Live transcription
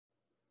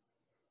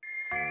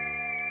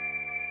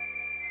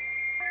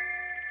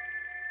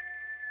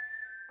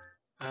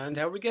And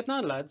how are we getting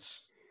on,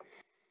 lads?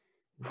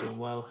 Doing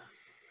well.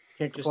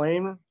 Can't Just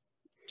complain.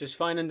 just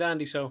fine and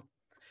dandy. So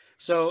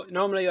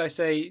normally I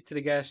say to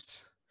the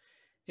guest,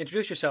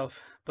 introduce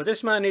yourself. But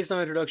this man needs no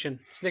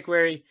introduction. It's Nick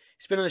Wary.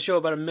 He's been on the show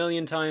about a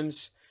million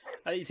times.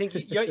 I think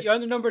you're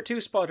on the number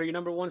 2 spot or your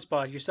number 1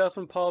 spot. Yourself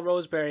and Paul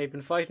Roseberry have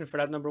been fighting for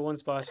that number 1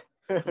 spot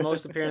for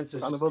most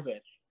appearances. Son of a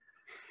bitch.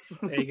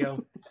 There you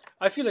go.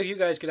 I feel like you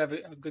guys could have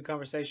a good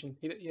conversation.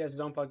 He has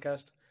his own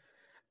podcast.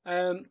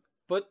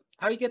 But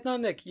how are you getting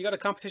on, Nick? You got a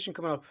competition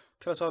coming up.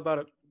 Tell us all about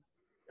it.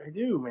 I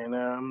do,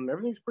 man.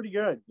 Everything's pretty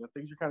good.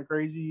 Things are kind of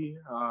crazy.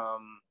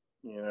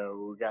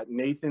 We got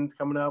Nathan's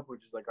coming up,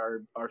 which is like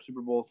our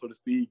Super Bowl, so to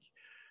speak.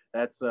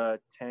 That's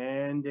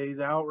 10 days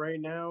out right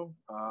now.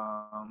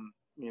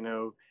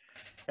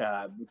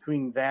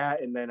 Between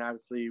that and then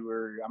obviously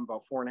I'm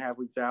about 4.5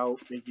 weeks out,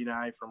 Mickey and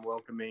I, from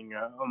welcoming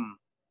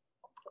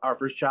our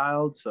first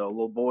child. So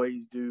little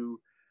boy's due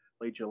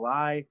late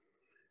July.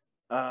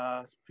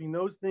 Between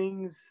those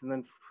things, and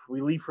then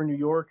we leave for New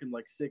York in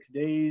like 6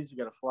 days. You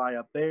got to fly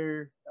up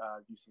there,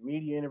 do some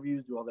media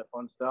interviews, do all that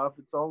fun stuff.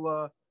 It's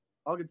all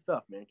good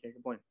stuff, man. Can't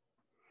complain.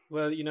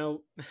 Well,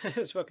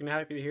 it's fucking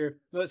happy to hear.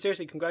 No,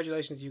 seriously,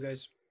 congratulations to you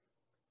guys.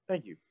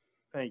 Thank you.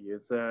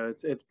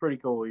 It's pretty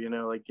cool,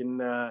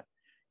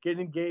 getting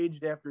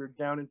engaged after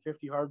downing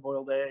 50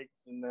 hard-boiled eggs,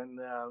 and then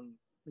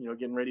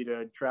getting ready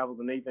to travel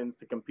to Nathan's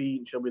to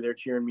compete, and she'll be there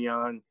cheering me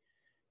on.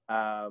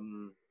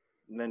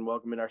 And then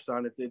welcoming our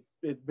son.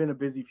 It's been a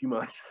busy few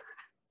months.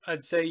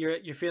 I'd say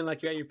you're feeling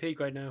like you're at your peak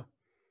right now.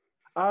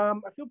 I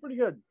feel pretty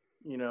good.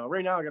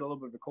 Right now I got a little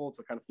bit of a cold,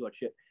 so I kind of feel like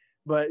shit.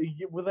 But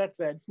with that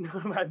said,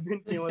 I've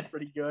been feeling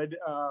pretty good.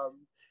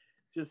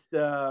 Just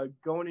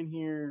going in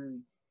here.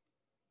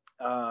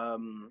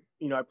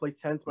 I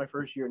placed 10th my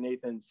first year at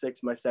Nathan,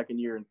 6th my second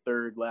year, and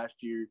 3rd last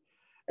year,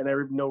 and I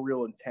have no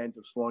real intent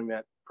of slowing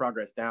that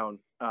progress down.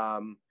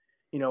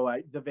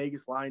 The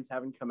Vegas lines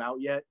haven't come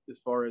out yet as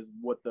far as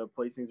what the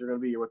placings are going to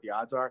be or what the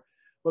odds are,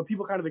 but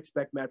people kind of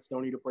expect Matt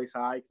Stoney to place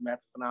high because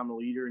Matt's a phenomenal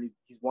leader, and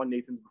he's won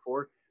Nathan's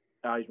before.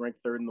 He's ranked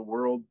 3rd in the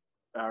world,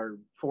 or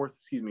 4th,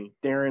 excuse me.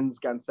 Darren's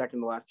gotten 2nd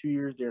the last 2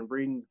 years. Darren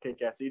Breeden's a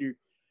kick-ass eater.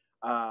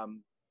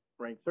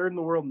 Ranked 3rd in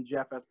the world, and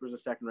Jeff Esper's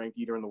a 2nd-ranked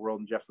eater in the world,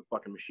 and Jeff's a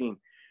fucking machine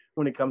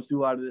when it comes to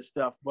a lot of this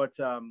stuff. But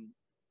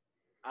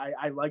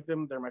I like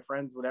them. They're my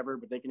friends, whatever,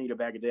 but they can eat a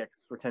bag of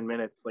dicks for 10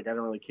 minutes. Like, I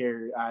don't really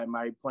care.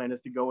 My plan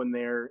is to go in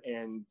there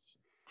and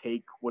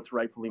take what's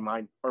rightfully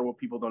mine or what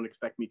people don't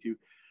expect me to,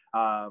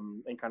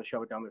 and kind of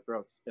shove it down their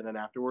throats. And then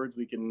afterwards,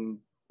 we can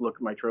look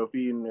at my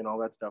trophy and all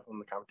that stuff when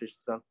the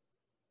competition's done.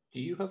 Do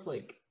you have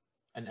like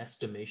an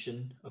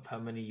estimation of how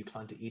many you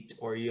plan to eat,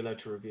 or are you allowed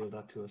to reveal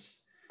that to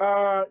us?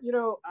 I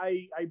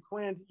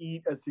plan to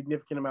eat a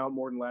significant amount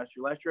more than last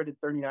year. Last year I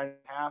did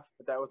 39.5,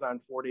 but that was on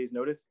 4 days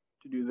notice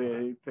to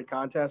do the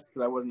contest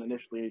because I wasn't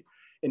initially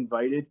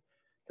invited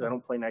because I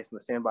don't play nice in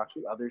the sandbox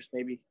with others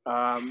maybe.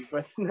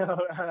 But no,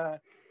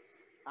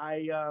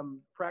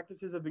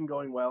 practices have been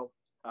going well.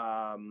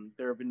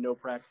 There have been no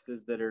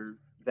practices that are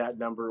that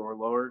number or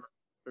lower,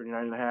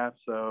 39.5.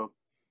 So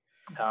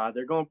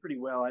they're going pretty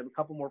well. I have a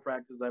couple more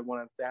practices. I have one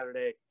on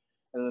Saturday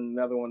and then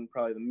another one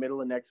probably the middle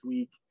of next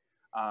week.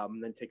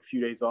 And then take a few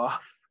days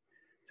off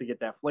to get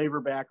that flavor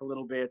back a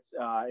little bit,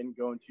 and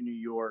go into New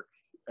York.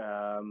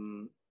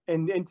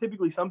 And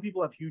typically some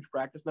people have huge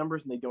practice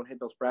numbers and they don't hit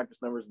those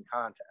practice numbers in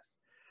contest.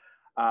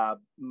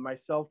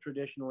 Myself,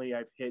 traditionally,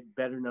 I've hit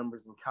better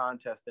numbers in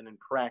contest than in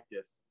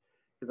practice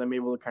because I'm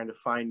able to kind of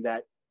find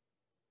that.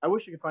 I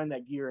wish I could find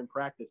that gear in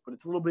practice, but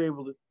it's a little bit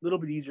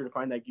easier to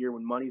find that gear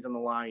when money's on the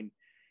line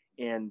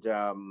and,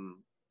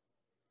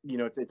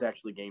 it's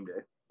actually game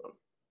day. So.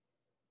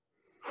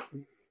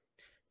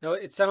 No,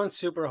 it sounds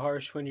super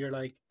harsh when you're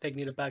like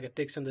taking a bag of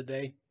dicks in the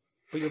day,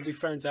 but you'll be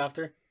friends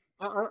after.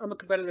 I'm a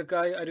competitive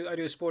guy. I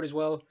do a sport as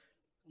well,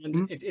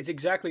 and it's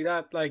exactly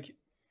that. Like,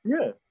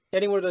 yeah,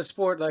 anyone who does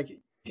sport, like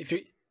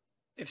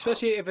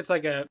especially if it's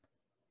like a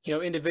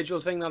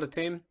individual thing, not a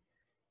team.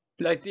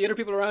 Like the other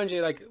people around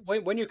you, like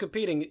when you're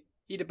competing,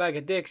 eat a bag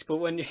of dicks, but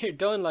when you're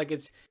done, like you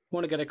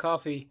want to get a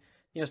coffee,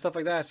 stuff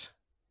like that.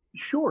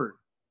 Sure,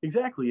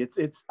 exactly.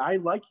 It's I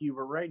like you,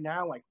 but right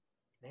now I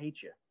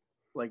hate you.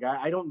 Like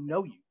I don't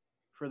know you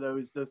for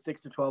those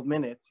 6 to 12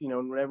 minutes,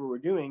 and whatever we're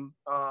doing.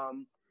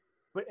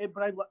 But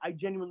I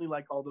genuinely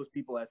like all those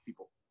people as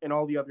people, and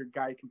all the other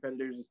guy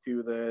competitors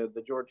too.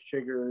 The George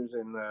Chiggers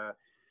and the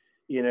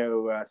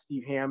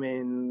Steve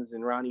Hammonds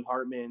and Ronnie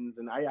Hartmans,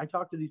 and I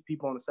talk to these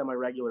people on a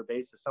semi-regular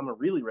basis, some a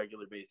really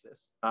regular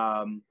basis.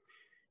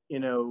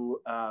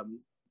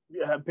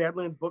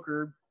 Badlands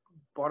Booker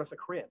bought us a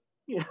crib,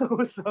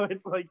 so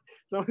it's like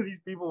some of these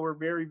people we're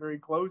very, very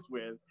close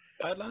with.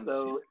 Badlands.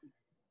 So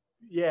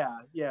yeah,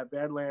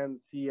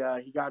 Badlands. He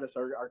got us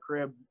our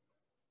crib,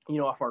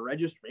 off our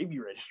baby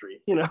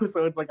registry,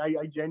 So it's like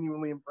I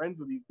genuinely am friends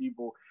with these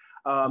people,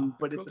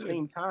 but at the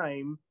same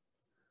time,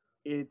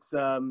 it's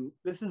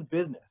this is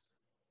business,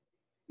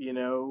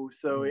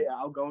 So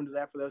I'll go into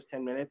that for those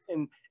 10 minutes,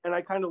 and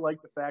I kind of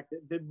like the fact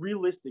that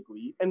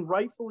realistically and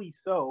rightfully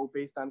so,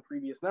 based on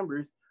previous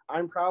numbers,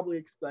 I'm probably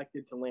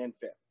expected to land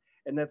 5th.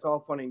 and that's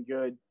all fun and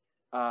good.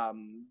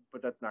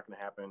 But that's not going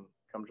to happen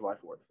come July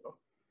 4th. So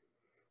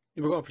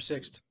You were going for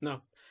sixth.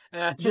 No.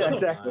 yeah,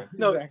 exactly.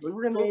 No, Exactly.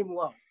 We're going to well, aim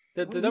low.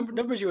 the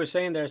numbers you were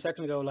saying there a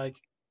second ago,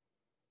 like,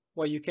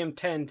 well, you came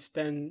 10th,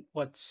 then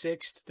what,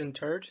 6th, then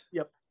 3rd?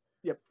 Yep.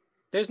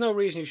 There's no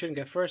reason you shouldn't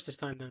get first this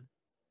time then.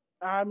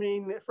 I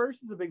mean,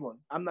 first is a big one.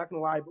 I'm not going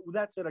to lie, but with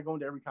that said, I go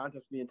into every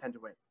contest with the intent to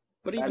win.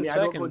 But I even mean, I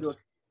don't go second, into like,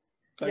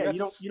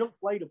 yeah, you don't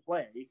play to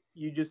play.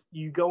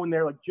 You go in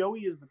there like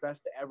Joey is the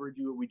best to ever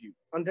do what we do,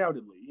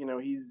 undoubtedly. You know,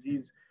 he's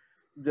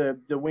the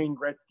Wayne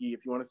Gretzky,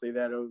 if you want to say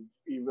that, of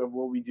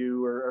what we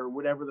do, or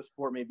whatever the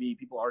sport may be.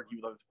 People argue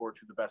with other sports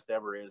who the best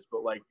ever is,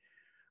 but like,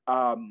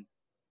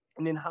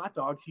 and in hot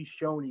dogs, he's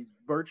shown he's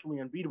virtually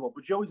unbeatable.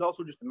 But Joey's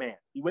also just a man.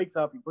 He wakes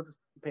up, he puts his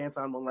pants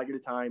on one leg at a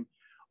time,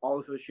 all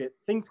this other shit.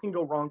 Things can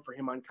go wrong for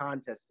him on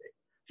contest day,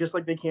 just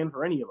like they can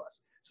for any of us.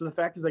 So the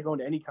fact is, I go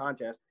into any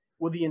contest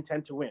with the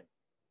intent to win.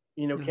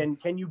 You know,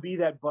 can you be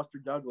that Buster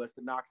Douglas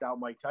that knocks out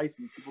Mike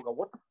Tyson? People go,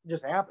 what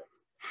just happened?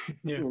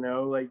 Yeah. You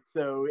know, like,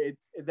 so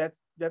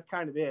that's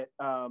kind of it.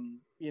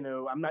 You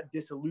know, I'm not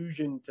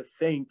disillusioned to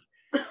think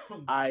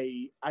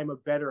I'm a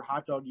better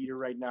hot dog eater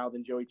right now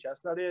than Joey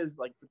Chestnut is.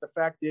 Like, but the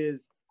fact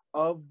is,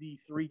 of the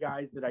three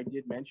guys that I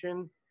did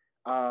mention,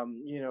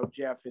 you know,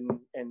 Jeff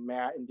and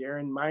Matt and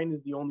Darren, mine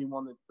is the only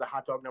one that the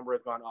hot dog number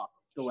has gone up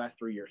the last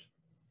 3 years.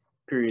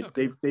 Period.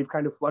 Okay. They've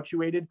kind of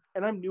fluctuated,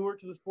 and I'm newer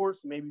to the sport,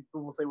 so maybe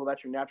people will say, well,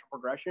 that's your natural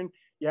progression.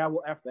 Yeah,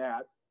 well, F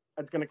that.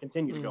 That's going to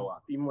continue to go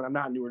up, even when I'm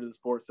not newer to the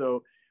sport.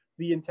 So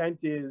the intent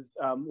is,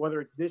 whether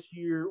it's this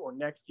year or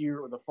next year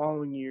or the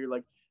following year,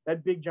 like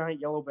that big giant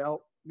yellow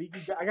belt,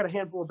 I got a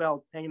handful of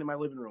belts hanging in my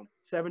living room,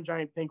 7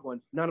 giant pink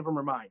ones. None of them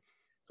are mine.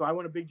 So I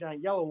want a big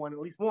giant yellow one, at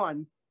least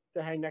one,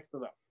 to hang next to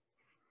those.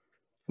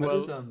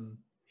 Well,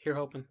 you're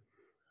hoping.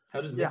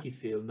 How does Mickey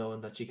feel knowing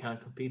that she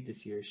can't compete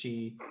this year?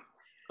 She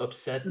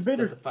upset It's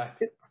at the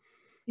fact.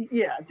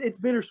 It's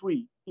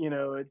bittersweet. You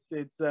know, it's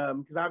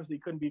because obviously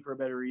it couldn't be for a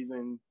better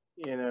reason.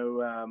 You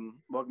know,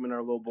 welcoming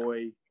our little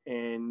boy,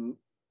 and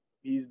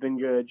he's been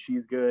good.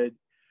 She's good.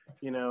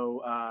 You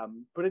know,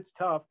 but it's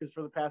tough because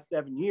for the past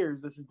 7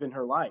 years, this has been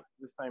her life.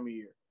 This time of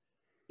year,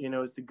 you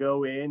know, is to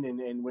go in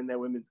and win that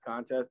women's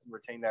contest and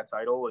retain that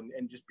title,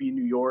 and just be in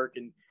New York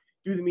and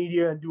do the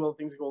media and do all the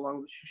things that go along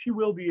with it. She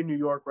will be in New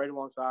York right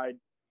alongside.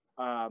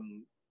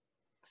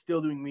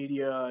 Still doing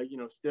media, you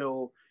know,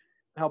 still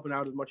helping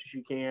out as much as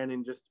she can.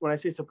 And just when I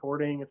say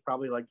supporting, it's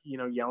probably like, you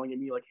know, yelling at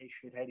me like, hey,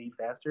 shithead, eat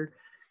faster,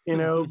 you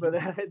know, but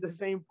at the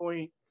same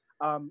point,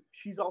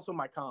 she's also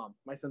my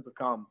sense of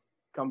calm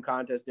come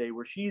contest day,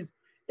 where she's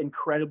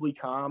incredibly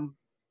calm.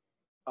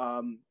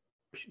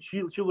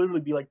 She'll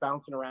literally be like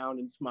bouncing around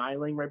and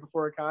smiling right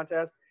before a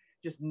contest,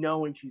 just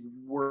knowing she's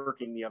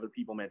working the other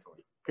people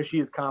mentally, because she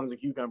is calm as a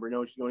cucumber,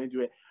 knowing she's going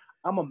into it.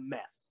 I'm a mess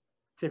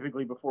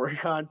typically before a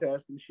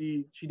contest, and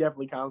she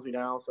definitely calms me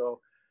down. So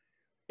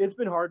it's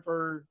been hard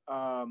for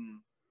her,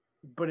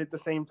 but at the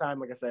same time,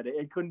 like I said,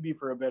 it couldn't be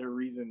for a better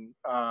reason.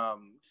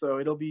 So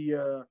it'll be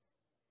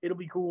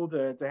cool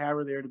to have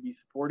her there to be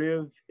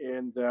supportive.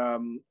 And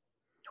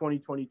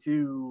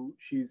 2022,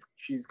 she's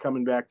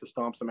coming back to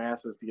stomp some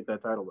asses to get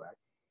that title back.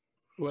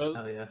 Well,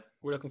 yeah,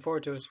 we're looking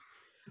forward to it.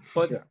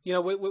 But you know,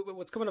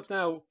 what's coming up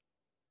now?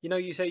 You know,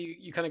 you say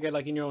you kind of get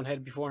like in your own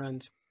head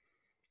beforehand.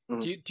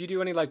 Do you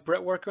do any like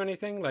breath work or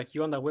anything? Like,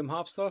 you on that Wim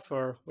Hof stuff,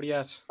 or what are you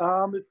at?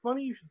 It's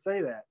funny you should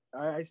say that.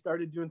 I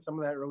started doing some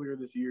of that earlier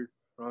this year,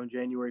 around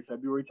January,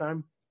 February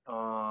time.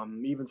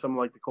 Even some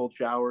like the cold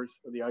showers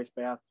or the ice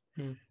baths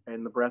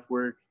and the breath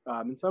work.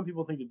 And some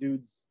people think the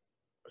dude's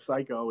a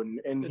psycho,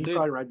 and he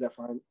probably rides that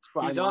fine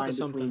he's line onto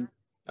something.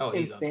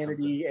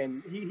 Insanity,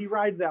 and he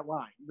rides that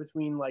line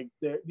between like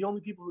the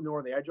only people who know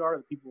where the edge are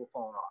the people who have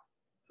fallen off,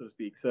 so to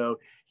speak. So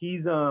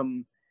he's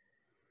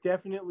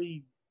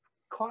definitely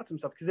caught some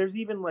stuff, because there's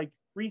even like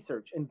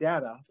research and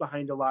data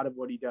behind a lot of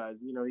what he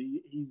does. You know,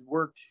 he's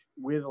worked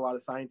with a lot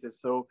of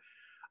scientists. So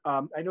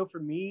I know for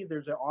me,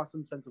 there's an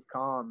awesome sense of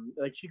calm.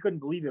 Like, she couldn't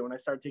believe it when I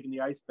started taking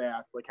the ice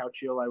baths, like how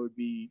chill I would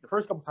be. The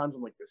first couple times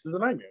I'm like, this is a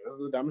nightmare. This is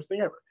the dumbest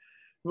thing ever.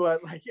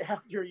 But like,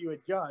 after you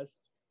adjust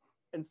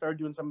and start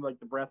doing some of like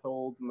the breath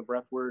holds and the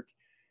breath work,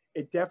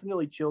 it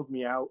definitely chills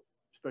me out,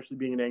 especially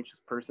being an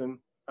anxious person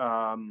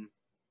at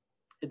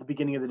the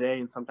beginning of the day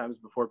and sometimes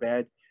before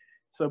bed.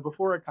 So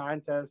before a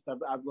contest,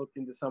 I've looked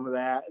into some of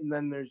that. And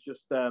then there's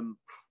just,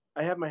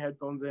 I have my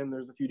headphones in.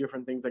 There's a few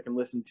different things I can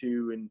listen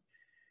to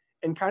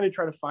and kind of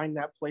try to find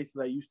that place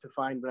that I used to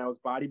find when I was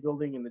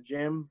bodybuilding in the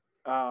gym.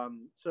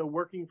 So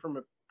working from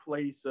a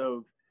place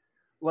of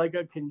like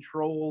a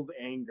controlled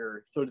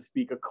anger, so to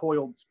speak, a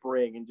coiled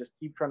spring, and just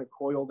keep trying to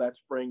coil that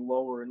spring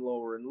lower and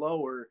lower and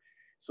lower.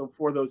 So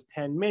for those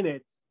 10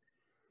 minutes,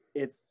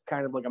 it's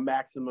kind of like a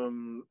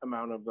maximum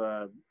amount of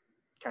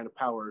kind of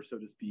power, so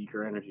to speak,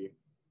 or energy.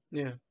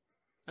 Yeah.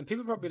 And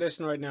people probably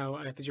listen right now,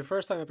 and if it's your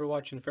first time ever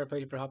watching, fair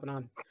play for hopping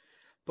on.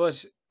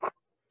 But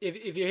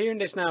if you're hearing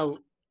this now,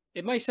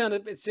 it might sound a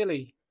bit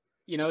silly,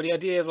 you know, the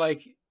idea of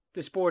like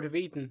the sport of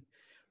eating,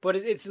 but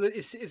it's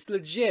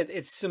legit.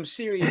 It's some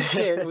serious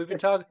shit.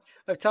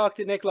 I've talked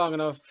to Nick long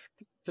enough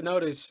to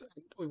notice.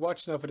 We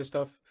watched enough of this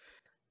stuff,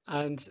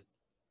 and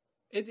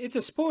it's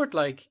a sport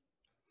like,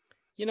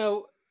 you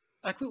know,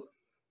 like who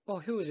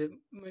is it?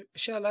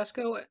 Michelle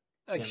Lesko.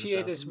 Like Yeah, she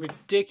ate this Michelle.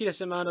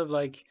 ridiculous amount of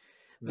like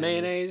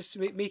mayonnaise.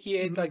 Miki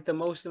ate Mhm. like the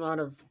most amount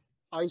of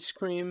ice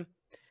cream,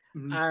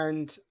 Mhm.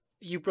 and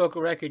you broke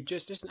a record,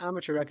 just an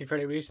amateur record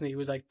fairly recently. It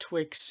was like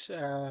Twix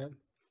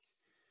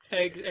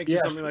eggs or Yeah.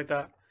 something like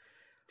that.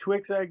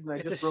 Twix eggs, and I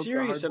It's just a broke the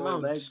serious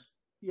hard-boiled amount. eggs.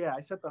 Yeah,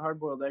 I set the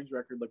hard-boiled eggs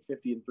record like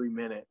 50 in 3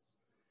 minutes.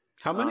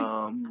 How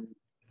many?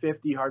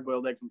 50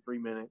 hard-boiled eggs in 3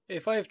 minutes.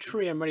 If I have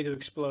 3, I'm ready to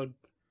explode.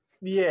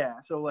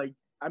 Yeah, so like,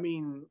 I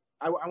mean,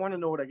 I want to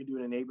know what I could do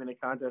in an 8-minute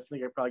contest. I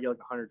think I'd probably get like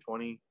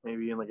 120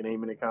 maybe in like an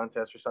 8-minute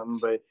contest or something.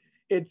 But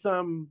it's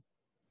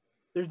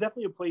there's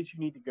definitely a place you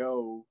need to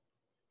go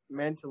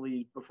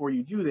mentally before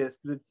you do this,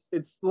 because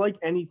it's like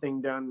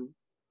anything done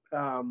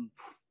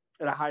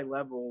at a high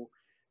level.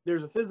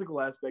 There's a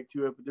physical aspect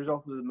to it, but there's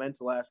also the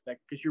mental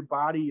aspect, because your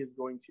body is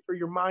going to, or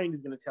your mind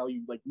is going to tell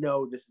you like,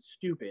 no, this is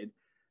stupid.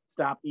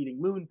 Stop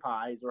eating moon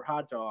pies or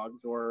hot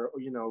dogs or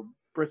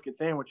brisket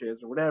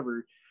sandwiches or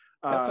whatever.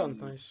 That sounds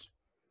nice.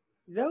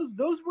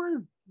 Those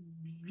were,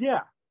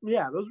 yeah,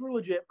 those were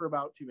legit for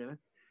about 2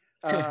 minutes.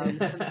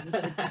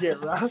 To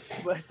get rough,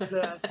 but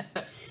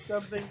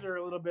some things are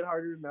a little bit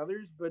harder than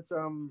others. But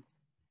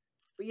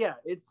yeah,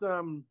 it's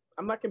I'm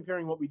not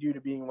comparing what we do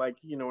to being like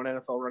an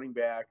NFL running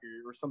back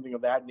or something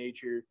of that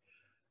nature.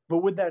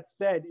 But with that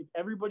said, if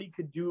everybody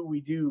could do what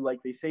we do,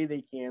 like they say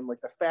they can, like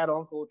the fat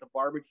uncle at the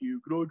barbecue,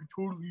 I could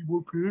totally eat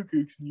more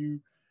pancakes than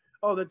you.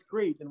 Oh, that's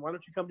great. Then why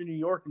don't you come to New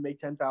York and make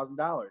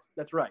 $10,000?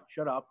 That's right.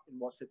 Shut up and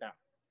we'll sit down.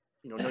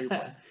 Know your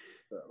place.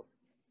 So.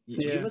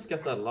 You must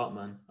get that a lot,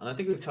 man. And I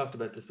think we've talked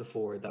about this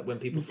before, that when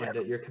people find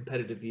out you're a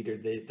competitive eater,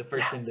 the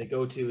first thing they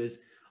go to is,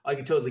 I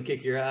could totally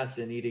kick your ass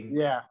in eating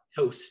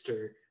toast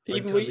or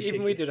even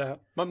we do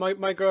that.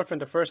 My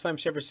girlfriend, the first time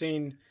she ever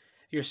seen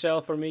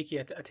yourself or Miki,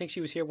 I think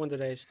she was here one of the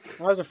days.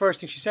 That was the first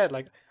thing she said.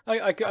 Like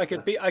I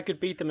could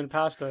beat them in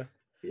pasta.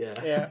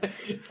 Yeah.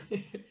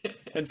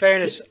 In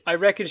fairness, I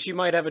reckon she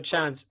might have a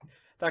chance.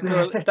 That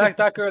girl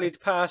that girl eats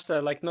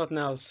pasta like nothing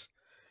else.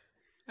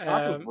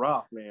 Pasta's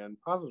rough, man.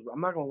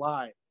 I'm not gonna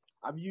lie.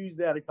 I've used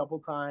that a couple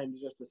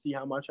times just to see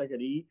how much I could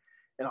eat,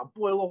 and I'll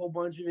boil a whole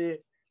bunch of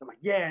it. I'm like,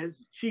 yeah, this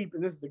is cheap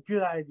and this is a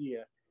good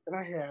idea. And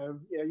I have,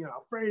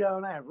 Alfredo,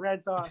 and I have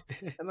red sauce,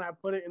 and I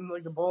put it in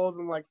like the bowls.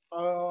 And I'm like,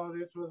 oh,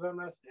 this was a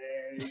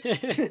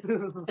mistake.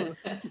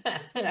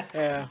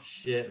 Yeah.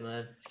 Shit,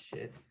 man.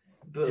 Shit.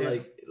 But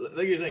like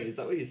you're saying, is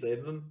that what you say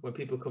to them when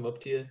people come up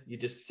to you? You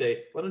just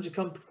say, why don't you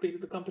come compete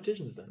at the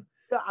competitions then?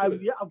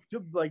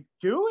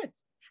 Do it.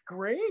 It's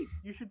great.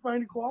 You should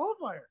find a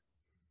qualifier.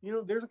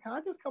 There's a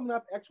contest coming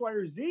up, X, Y,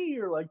 or Z,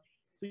 or like,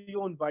 so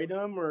you'll invite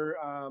them, or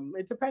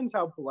it depends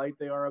how polite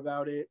they are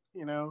about it,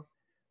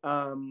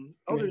 I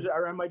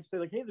might say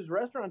like, hey, there's a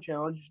restaurant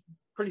challenge,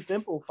 pretty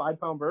simple,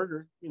 5-pound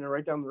burger,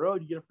 right down the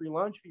road, you get a free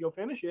lunch if you go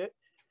finish it.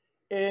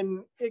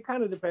 And it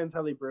kind of depends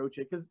how they broach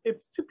it, because if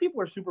two people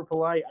are super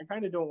polite, I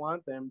kind of don't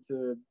want them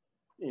to,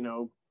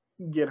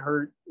 get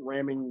hurt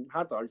ramming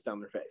hot dogs down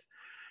their face.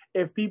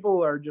 If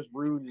people are just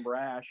rude and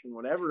brash and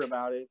whatever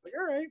about it, it's like,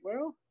 all right,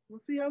 well,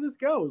 let's see how this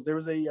goes. There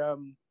was a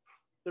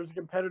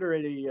competitor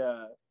at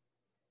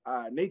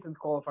a Nathan's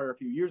qualifier a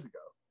few years ago.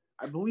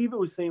 I believe it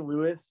was St.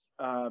 Louis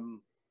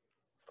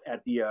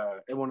at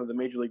one of the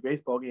Major League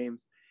Baseball games.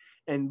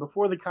 And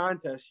before the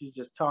contest, she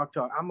just talked.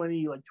 I'm gonna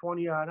eat like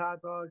 20 odd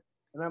hot dogs,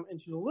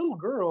 and she's a little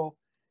girl,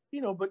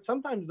 But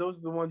sometimes those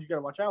are the ones you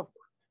gotta watch out for.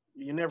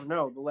 You never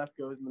know, the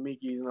Leskos and the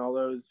Mikis and all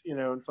those,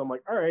 And so I'm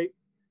like, all right,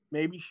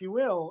 maybe she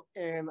will.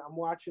 And I'm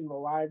watching the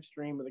live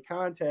stream of the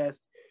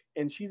contest,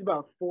 and she's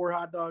about 4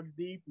 hot dogs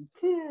deep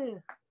and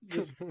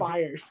just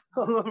fires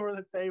all over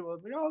the table.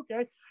 It's like, oh,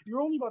 okay, you're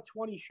only about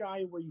 20 shy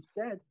of where you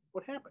said.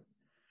 What happened?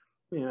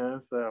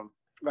 So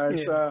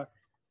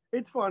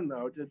it's fun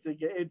though to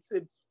get.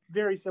 It's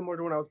very similar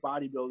to when I was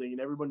bodybuilding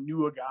and everyone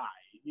knew a guy.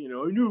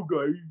 I knew a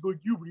guy like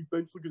you, but he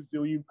benched like a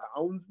zillion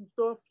pounds and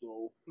stuff.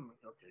 So I'm like,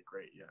 okay,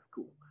 great, yeah,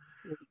 cool.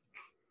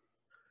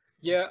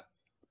 Yeah,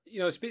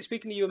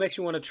 speaking to you, it makes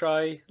me want to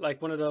try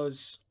like one of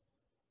those,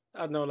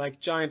 I don't know,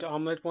 like giant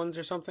omelet ones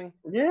or something.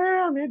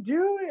 Yeah, man,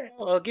 do it.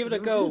 Well, I'll give it a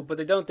go, but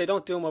they don't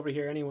do them over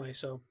here anyway.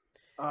 So,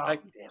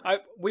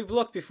 we've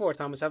looked before,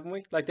 Thomas, haven't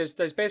we? Like, there's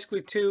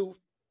basically 2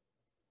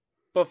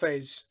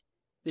 buffets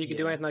that you can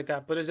do anything like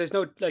that, but there's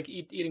no like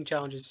eating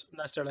challenges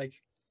unless they're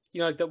like,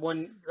 like that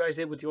one you guys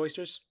did with the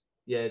oysters.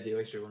 Yeah, the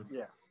oyster one.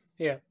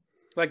 Yeah.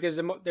 Like there's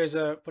a what is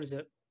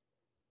it?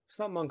 It's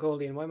not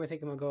Mongolian. Why am I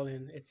thinking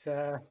Mongolian? It's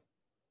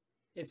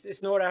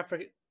North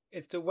Africa.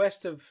 It's the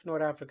west of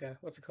North Africa.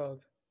 What's it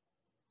called?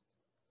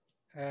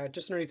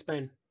 Just underneath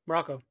Spain,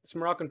 Morocco. It's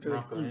Moroccan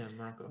food.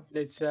 Morocco.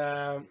 It's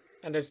and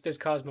there's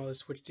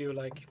Cosmos, which do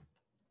like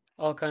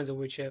all kinds of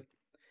weird shit.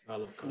 I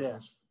love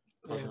Cosmos.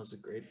 Yeah. Cosmos is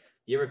great.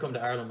 You ever come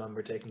to Ireland, man?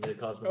 We're taking you to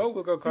Cosmos. Oh,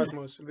 we'll go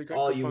Cosmos. It'll be great.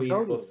 All you eat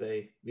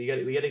buffet. We got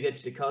to get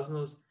you to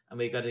Cosmos, and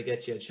we got to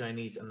get you a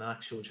Chinese, an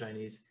actual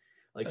Chinese.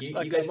 Like you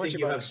guys think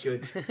you have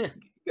good.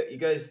 You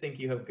guys think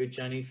you have good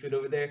Chinese food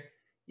over there.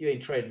 You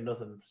ain't tried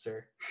nothing,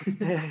 sir.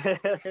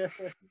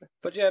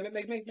 But yeah, it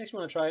makes me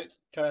want to try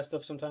that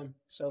stuff sometime.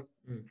 So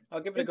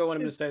I'll give it a go when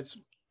I'm in the States.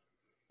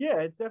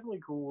 Yeah, it's definitely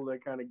cool to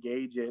kind of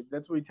gauge it.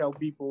 That's what we tell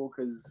people,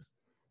 because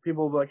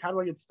people will be like, how do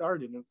I get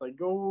started? And it's like,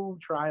 go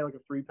try like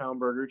a 3-pound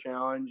burger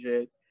challenge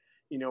at,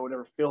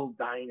 whatever, Phil's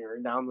Diner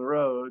down the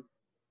road.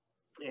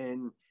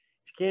 And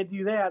if you can't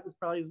do that, this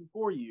probably isn't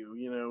for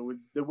you.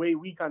 The way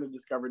we kind of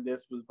discovered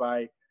this was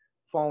by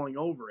falling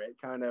over it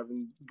kind of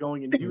and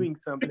going and doing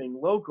something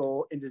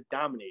local and just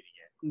dominating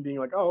it and being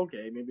like, oh,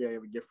 okay, maybe I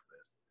have a gift for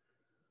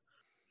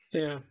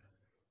this. Yeah.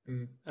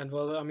 And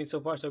well, I mean,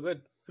 so far so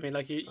good. I mean,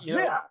 like you know,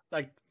 yeah.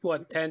 like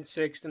what, 10th,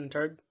 6th, and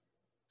 3rd?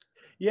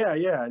 Yeah.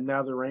 And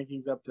now the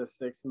ranking's up to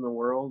 6th in the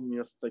world. And,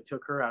 since I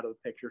took her out of the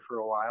picture for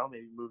a while,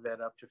 maybe move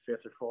that up to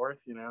 5th or 4th,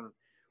 and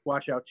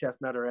watch out,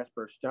 Chestnut or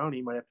Esper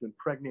Stoney might have to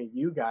impregnate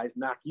you guys,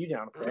 knock you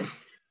down a peg.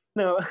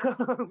 No.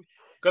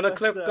 Gonna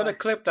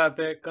clip that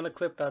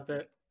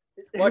bit.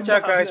 Watch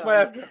out, guys.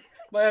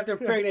 Might have to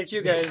impregnate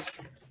you guys.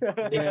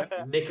 Yeah.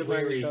 Nick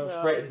Leary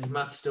threatens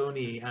Matt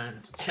Stoney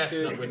and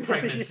Chestnut with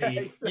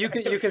pregnancy. You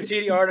can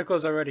see the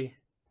articles already.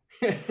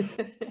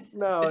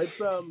 No,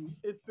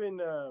 it's been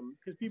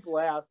because people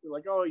ask, they're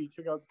like, oh, you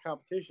took out the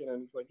competition,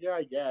 and it's like, yeah,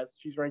 I guess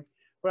she's ranked.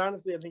 But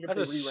honestly, I think that's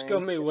a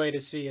scummy way to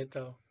see it,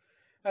 though.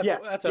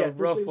 That's a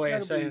rough way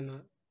of saying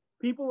that.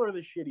 People are the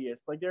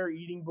shittiest. Like, there are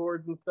eating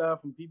boards and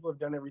stuff, and people have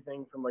done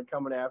everything from like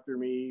coming after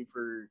me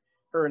for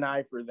her and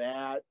I for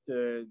that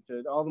to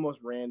all the most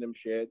random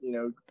shit,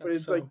 But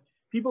it's like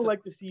people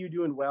like to see you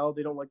doing well.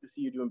 They don't like to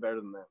see you doing better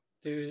than that.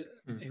 Dude,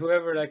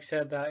 whoever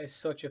said that is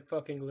such a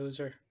fucking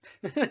loser.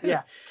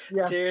 Yeah.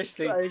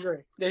 Seriously. I agree.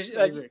 There's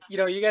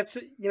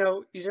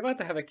he's about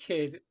to have a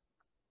kid.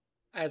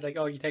 As like,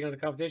 oh, you taking on the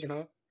competition,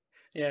 huh?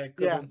 Yeah,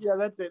 good one. Yeah,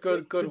 that's it.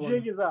 Good the one.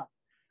 jig is up.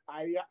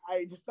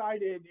 I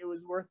decided it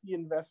was worth the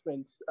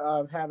investment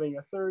of having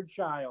a 3rd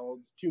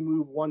child to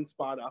move 1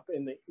 spot up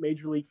in the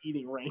Major League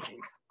Eating rankings.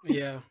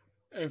 Yeah,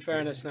 in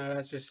fairness, now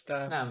that's just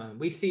stuff. Nah, man,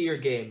 we see your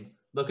game.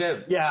 Look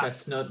out,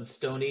 Chestnut and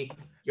Stoney.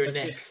 You're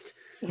next.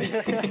 But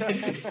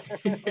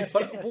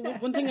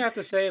one thing I have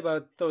to say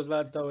about those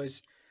lads, though,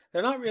 is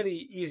they're not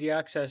really easy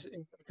access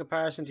in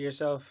comparison to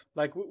yourself.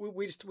 Like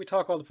we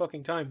talk all the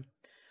fucking time,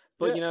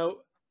 but I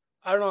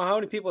don't know how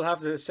many people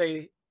have to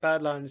say,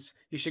 Badlands,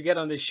 you should get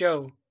on this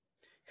show.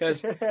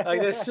 Because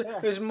like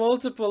there's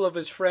multiple of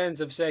his friends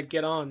have said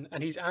get on,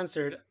 and he's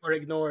answered or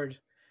ignored,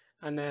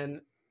 and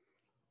then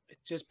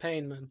it's just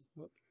pain, man.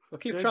 We'll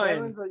keep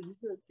trying.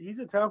 He's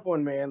a tough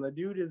one, man. The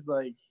dude is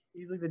like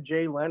he's like the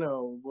Jay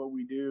Leno of what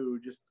we do,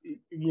 just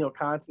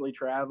constantly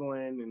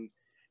traveling,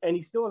 and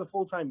he still has a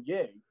full-time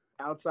gig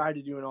outside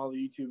of doing all the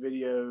YouTube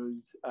videos,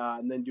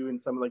 and then doing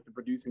some of like the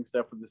producing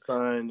stuff with the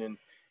son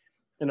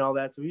and all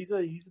that. So he's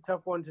a tough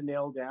one to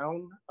nail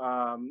down.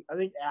 I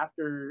think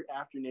after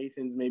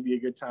Nathan's maybe a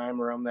good time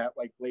around that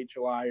like late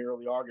July,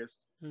 early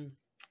August,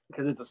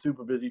 because it's a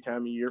super busy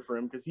time of year for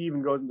him. Because he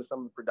even goes into some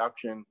of the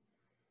production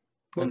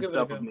and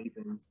stuff with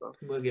Nathan. So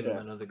we'll give him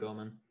another go,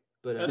 man.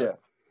 But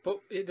but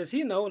does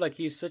he know like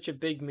he's such a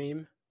big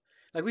meme?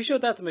 Like we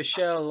showed that to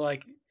Michelle,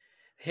 like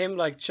him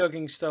like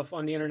chugging stuff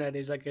on the internet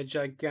is like a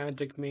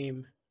gigantic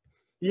meme.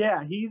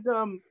 Yeah, he's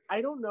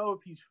I don't know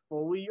if he's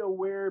fully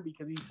aware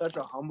because he's such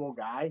a humble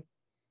guy.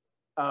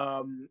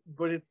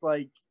 But it's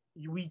like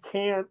we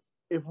can't,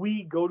 if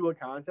we go to a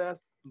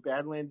contest,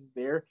 Badlands is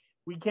there,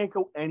 we can't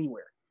go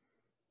anywhere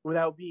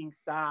without being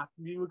stopped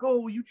and being like, oh,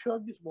 will you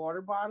chug this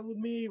water bottle with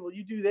me? Will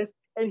you do this?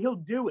 And he'll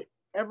do it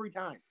every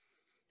time.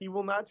 He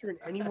will not turn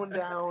anyone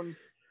down.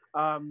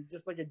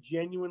 Just like a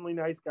genuinely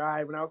nice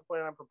guy. When I was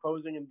planning on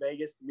proposing in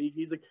Vegas to Miki,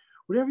 he's like,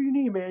 whatever you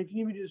need, man. If you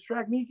need me to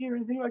distract Miki or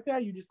anything like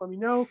that, you just let me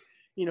know.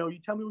 You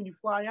tell me when you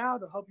fly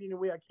out. I'll help you in any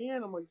way I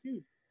can. I'm like,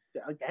 dude,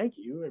 thank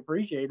you. I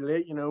appreciated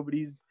it, but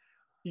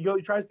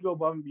he tries to go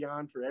above and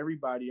beyond for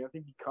everybody. I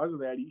think because of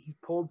that, he's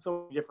pulled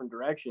so many different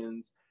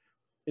directions.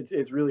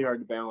 It's really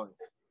hard to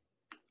balance.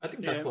 I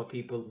think that's what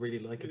people really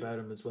like about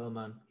him as well,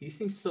 man. He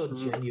seems so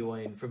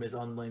genuine from his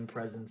online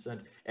presence,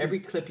 and every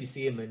clip you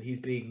see him in,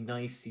 he's being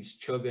nice, he's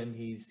chugging,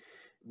 he's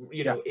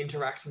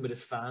interacting with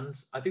his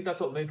fans. I think that's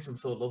what makes him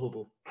so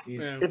lovable.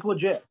 It's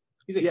legit.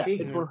 He's a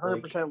king. It's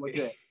 100%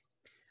 legit.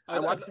 I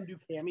watched him do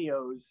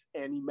cameos,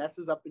 and he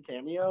messes up the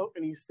cameo,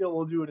 and he still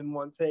will do it in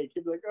one take.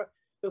 He'll be like,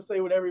 he'll say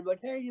whatever. He'll be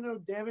like, hey,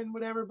 Devin,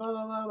 whatever, blah,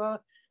 blah, blah, blah.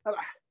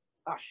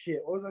 Oh, shit,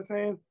 what was I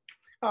saying?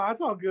 Oh,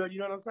 that's all good, you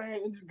know what I'm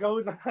saying? It just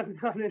goes on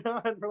and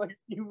on for like a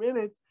few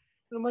minutes.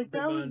 And I'm like,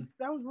 that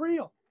was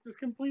real. Just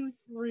completely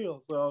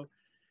real. So,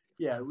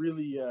 yeah,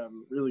 really,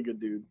 really good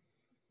dude.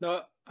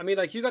 No, I mean,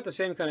 like, you got the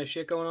same kind of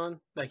shit going on.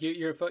 Like,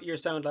 you're a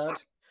sound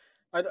lad.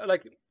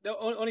 Like, the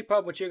only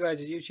problem with you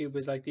guys' YouTube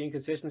is, like, the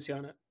inconsistency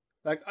on it.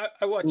 Like,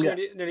 I watch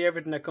nearly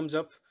everything that comes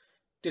up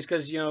just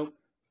because,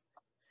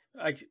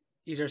 like,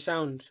 he's our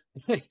sound.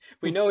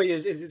 We know he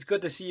is. It's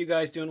good to see you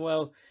guys doing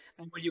well.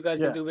 And when you guys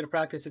can do a bit of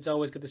practice, it's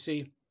always good to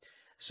see.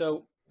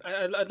 So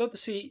I'd love to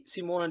see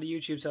more on the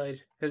YouTube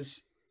side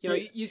because,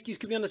 you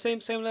could be on the same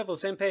level,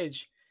 same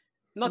page.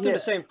 Not doing the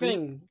same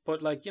thing,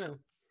 but, like,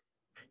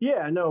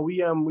 Yeah, no, we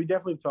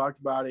definitely talked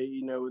about it.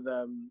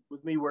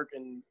 With me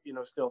working,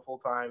 still full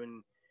time,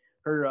 and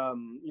her,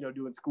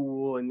 doing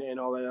school and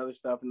all that other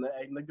stuff, and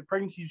like the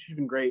pregnancy, she's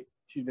been great.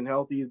 She's been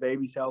healthy. The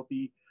baby's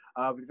healthy.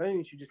 But if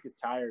anything, she just gets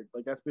tired.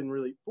 Like that's been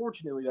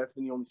fortunately, that's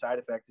been the only side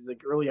effect. Is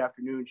like early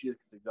afternoon, she just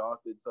gets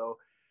exhausted. So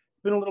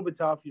it's been a little bit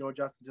tough,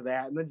 adjusting to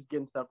that, and then just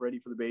getting stuff ready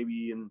for the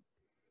baby and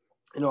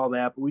all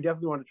that. But we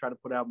definitely want to try to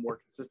put out more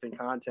consistent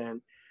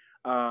content,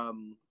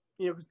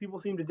 because people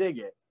seem to dig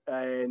it.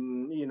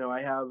 And,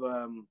 I have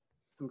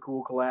some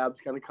cool collabs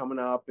kind of coming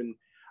up. And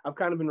I've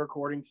kind of been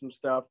recording some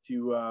stuff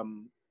to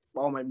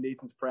all my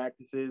Nathan's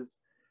practices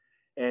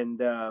and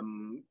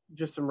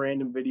just some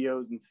random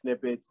videos and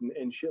snippets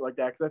and shit like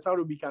that. Because I thought it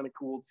would be kind of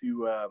cool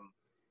to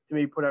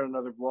maybe put out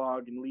another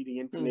vlog and leading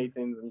into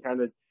Nathan's and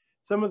kind of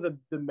some of the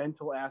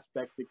mental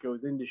aspect that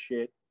goes into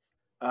shit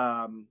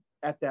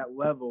at that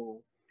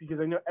level. Because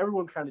I know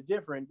everyone's kind of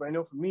different, but I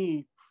know for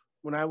me,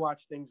 when I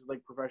watch things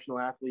like professional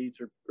athletes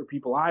or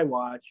people I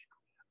watch,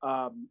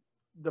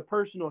 the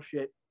personal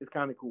shit is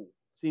kind of cool.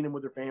 Seeing them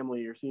with their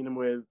family or seeing them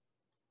with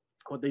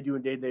what they do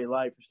in day-to-day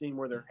life or seeing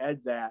where their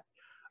head's at.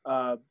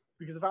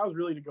 Because if I was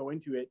really to go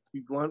into it, to be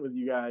blunt with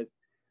you guys,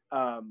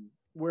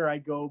 where I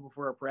go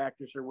before a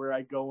practice or where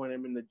I go when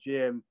I'm in the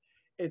gym,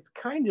 it's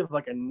kind of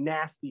like a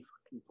nasty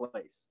fucking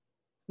place.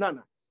 It's not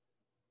nice.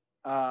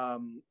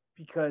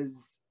 Because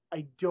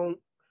I don't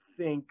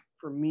think,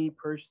 for me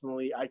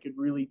personally, I could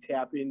really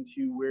tap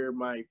into where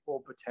my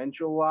full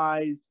potential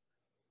lies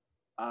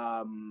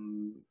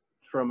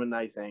from a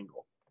nice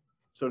angle,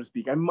 so to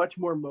speak. I'm much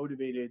more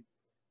motivated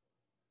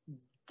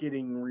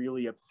getting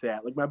really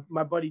upset. Like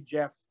my buddy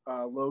Jeff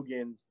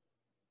Logan,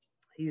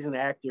 he's an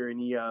actor, and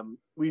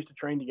we used to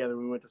train together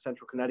when we went to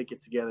Central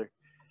Connecticut together.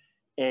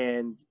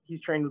 And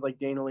he's trained with like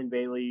Dana Lynn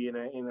Bailey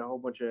and a whole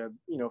bunch of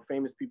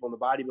famous people in the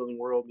bodybuilding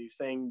world. And he's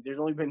saying there's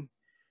only been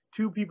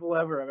 2 people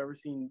I've ever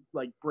seen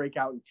like break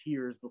out in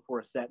tears before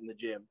a set in the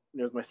gym.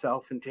 And it was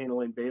myself and Dana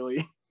Lynn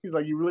Bailey. He's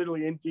like, you were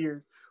literally in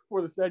tears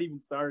before the set even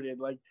started.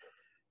 Like,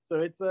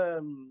 so it's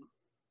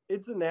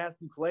a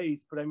nasty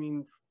place. But I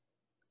mean,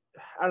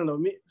 I don't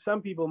know.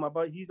 Some people, my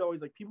buddy, he's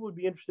always like, people would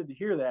be interested to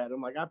hear that.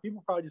 I'm like,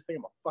 people probably just think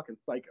I'm a fucking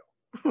psycho.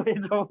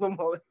 He told them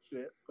all that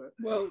shit. But,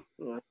 well,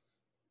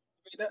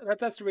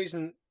 that's the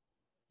reason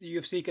the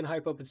UFC can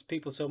hype up its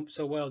people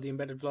so well. The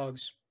embedded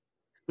vlogs,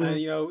 and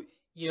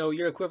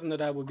your equivalent of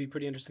that would be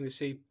pretty interesting to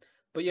see.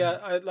 But yeah,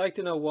 I'd like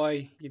to know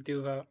why you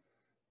do that.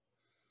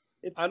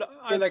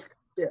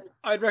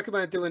 I'd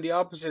recommend doing the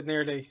opposite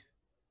nearly,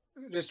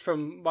 just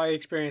from my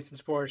experience in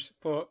sports.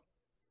 But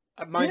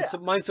mine's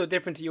so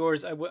different to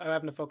yours. I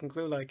haven't a fucking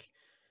clue. Like,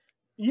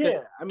 yeah,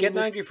 I mean, getting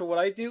angry for what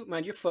I do,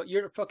 man,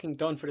 you're fucking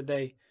done for the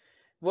day.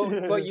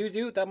 What you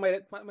do, that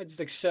might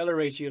just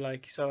accelerate you.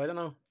 Like, so I don't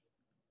know.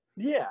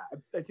 Yeah,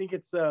 I think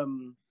it's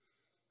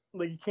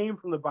like it came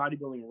from the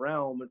bodybuilding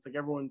realm. It's like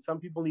some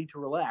people need to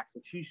relax.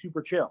 Like she's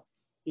super chill,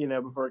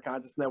 before a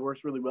contest, and that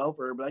works really well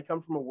for her. But I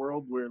come from a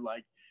world where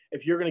like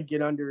if you're gonna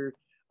get under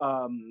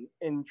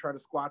and try to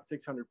squat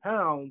 600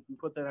 pounds and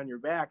put that on your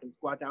back and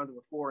squat down to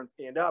the floor and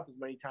stand up as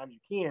many times you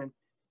can,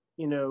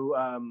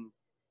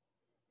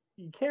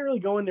 you can't really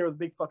go in there with a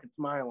big fucking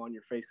smile on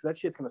your face because that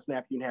shit's gonna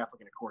snap you in half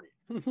like an accordion.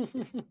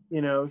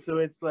 So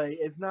it's like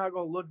it's not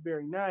gonna look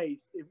very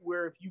nice. If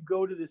you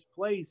go to this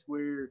place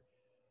where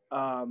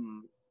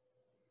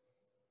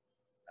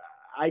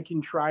I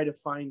can try to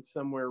find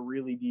somewhere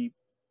really deep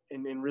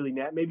and really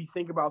maybe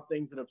think about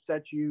things that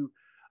upset you.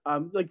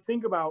 Like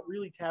think about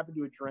really tap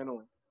into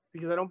adrenaline,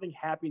 because I don't think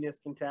happiness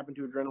can tap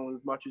into adrenaline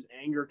as much as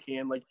anger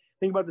can. Like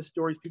think about the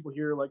stories people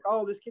hear, like,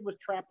 oh, this kid was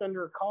trapped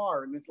under a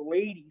car and this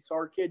lady saw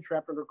her kid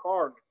trapped under a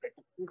car and picked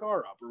the car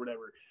up or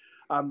whatever.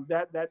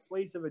 That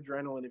place of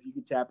adrenaline, if you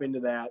could tap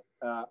into that,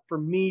 for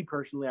me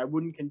personally, I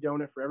wouldn't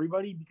condone it for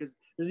everybody, because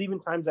there's even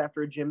times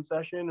after a gym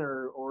session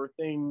or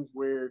things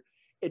where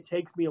it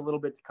takes me a little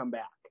bit to come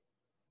back.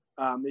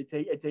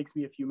 It takes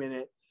me a few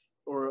minutes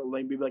or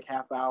maybe like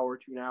half hour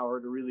to an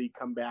hour to really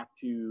come back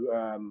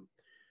to,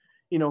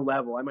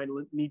 level. I might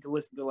need to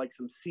listen to like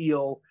some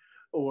Seal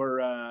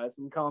or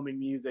some calming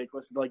music,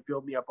 listen to like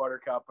Build Me Up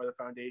Buttercup by the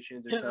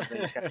Foundations or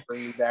something to kind of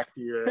bring me back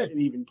to an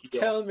even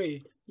keel. Tell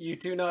me you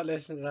do not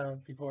listen to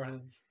that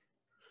beforehand.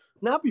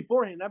 Not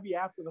beforehand, that'd be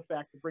after the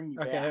fact to bring me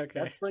back. Okay.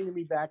 That's bringing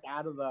me back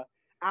out of the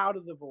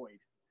void.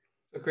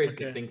 So crazy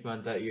to think,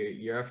 man, that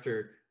you're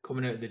after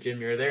coming out of the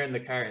gym, you're there in the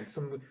car, and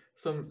some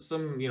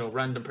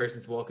random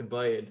person's walking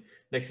by, and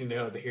next thing you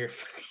know, they hear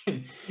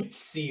fucking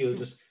Seal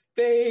just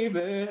baby,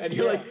 and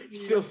you're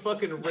still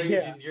fucking raging.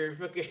 Yeah. You're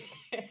fucking.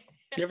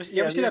 You ever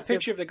see that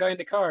picture of the guy in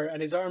the car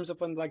and his arms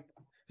up on like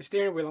the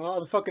steering wheel and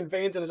all the fucking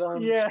veins in his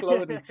arms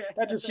exploding?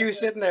 That's just you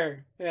sitting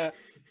there. Yeah.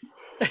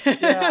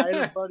 Yeah, I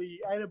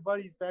had a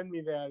buddy send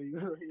me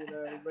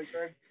that. Like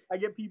I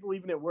get people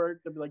even at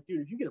work, they'll be like,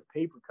 dude, if you get a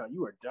paper cut,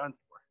 you are done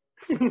for.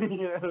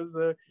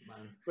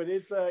 But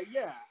it's I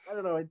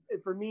don't know.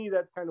 For me,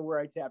 that's kind of where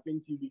I tap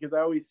into, because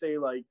I always say,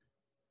 like,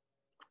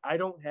 I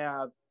don't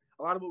have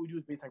a lot of what we do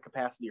is based on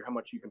capacity or how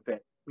much you can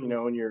fit, in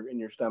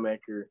your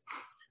stomach, or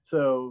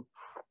so.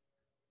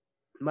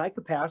 my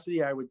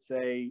capacity, I would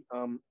say,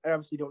 I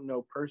obviously don't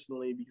know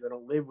personally because I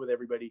don't live with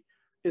everybody,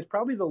 is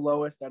probably the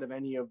lowest out of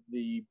any of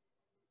the,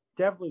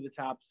 definitely the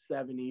top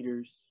 7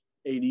 eaters,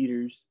 8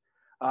 eaters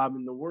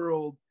in the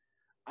world.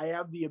 I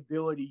have the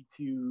ability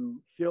to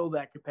fill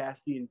that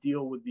capacity and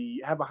deal with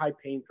have a high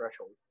pain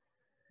threshold.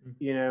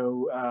 You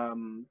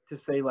know, to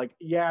say like,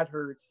 yeah, it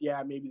hurts.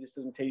 Yeah, maybe this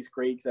doesn't taste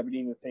great because I've been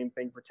eating the same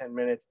thing for 10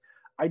 minutes.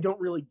 I don't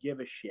really give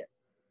a shit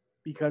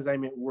because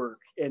I'm at work,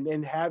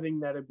 and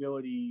having that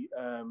ability,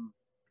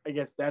 I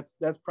guess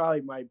that's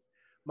probably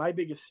my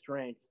biggest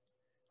strength,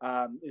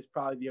 is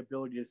probably the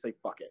ability to say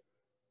fuck it.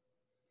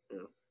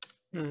 You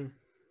know?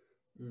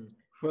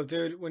 Well,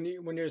 dude,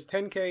 when there's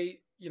 10K,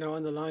 you know,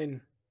 on the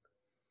line,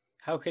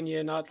 how can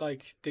you not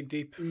like dig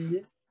deep?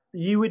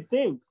 You would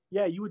think,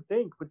 yeah, you would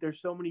think, but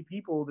there's so many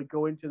people that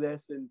go into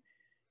this and,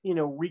 you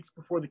know, weeks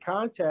before the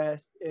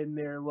contest, and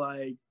they're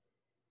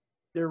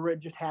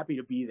just happy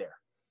to be there.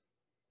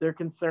 They're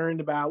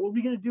concerned about what are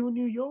we gonna do in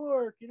New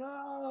York, you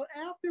know,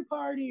 after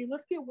party,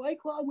 let's get White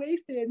Claw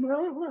wasted.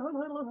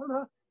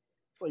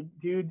 Like,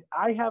 dude,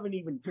 I haven't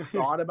even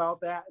thought about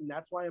that, and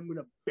that's why I'm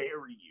gonna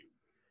bury you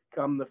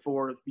come the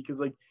 4th, because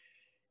like,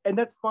 and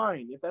that's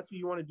fine if that's what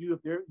you want to do.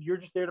 If you're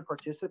just there to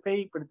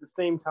participate, but at the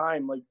same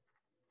time, like,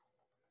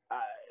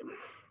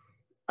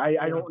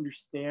 I don't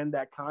understand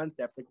that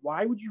concept. Like,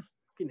 why would you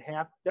fucking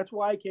have? That's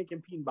why I can't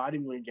compete in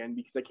bodybuilding again,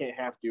 because I can't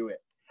half do it.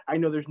 I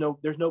know there's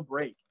no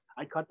brake.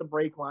 I cut the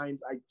brake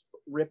lines. I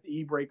rip the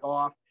e-brake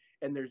off,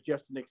 and there's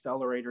just an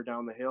accelerator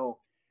down the hill.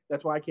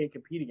 That's why I can't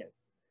compete again,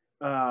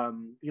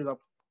 because I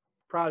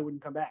probably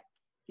wouldn't come back.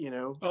 You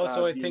know.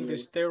 Also, I think the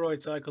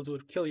steroid cycles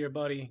would kill your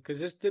body, because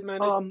there's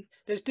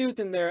dudes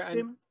in there,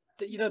 and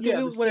you know, they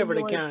do whatever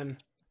they can.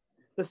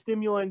 The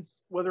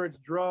stimulants, whether it's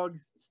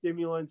drugs,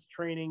 stimulants,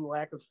 training,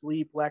 lack of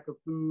sleep, lack of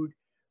food,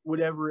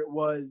 whatever it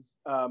was,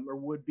 or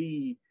would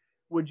be,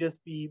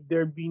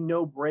 there'd be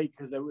no break,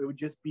 because it would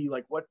just be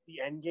like, what's the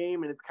end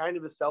game? And it's kind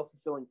of a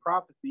self-fulfilling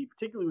prophecy,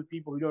 particularly with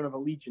people who don't have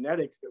elite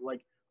genetics, that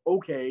like,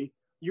 okay,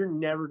 you're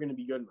never going to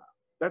be good enough.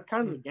 That's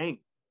kind of the game.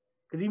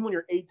 Because even when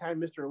you're 8-time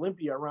Mr.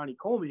 Olympia, Ronnie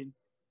Coleman,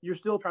 you're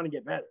still trying to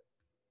get better.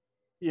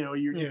 You know,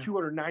 you're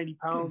 290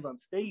 pounds on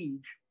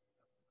stage,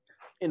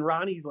 and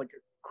Ronnie's like a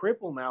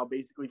cripple now,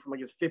 basically, from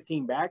like his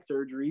 15 back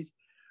surgeries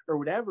or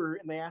whatever.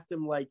 And they asked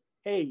him like,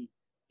 hey,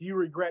 do you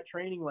regret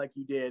training like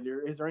you did,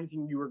 or is there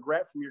anything you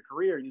regret from your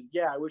career? And he's,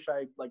 yeah, I wish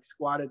I like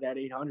squatted that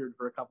 800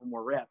 for a couple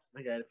more reps. I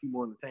think I had a few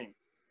more in the tank,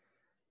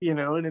 you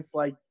know. And it's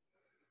like,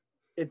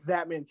 it's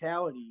that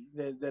mentality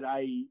that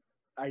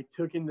I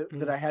took in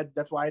that I had.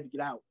 That's why I had to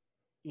get out,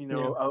 you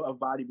know, of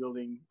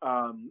bodybuilding.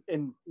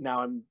 And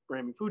now I'm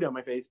ramming food down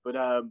my face, but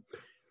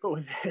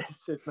with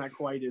this, it's not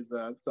quite as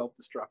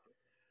self-destructive.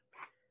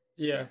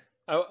 Yeah.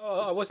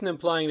 I wasn't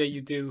implying that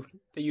you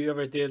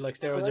ever did like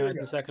steroids or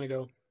anything a second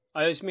ago.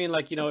 I just mean,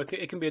 like, you know,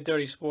 it can be a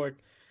dirty sport.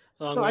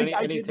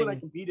 I did when I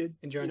competed.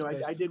 Endurance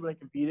based. I did when I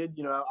competed.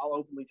 You know, I'll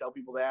openly tell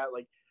people that.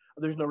 Like,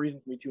 there's no reason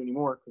for me to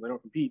anymore because I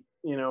don't compete.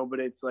 You know, but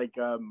it's like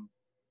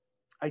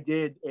I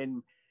did,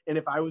 and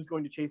if I was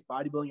going to chase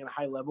bodybuilding at a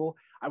high level,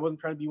 I wasn't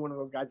trying to be one of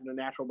those guys in a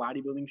natural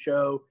bodybuilding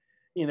show,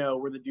 you know,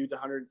 where the dude's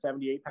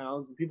 178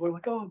 pounds and people are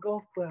like, oh,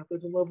 golf clap,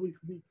 that's a lovely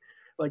physique.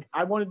 Like,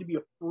 I wanted to be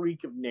a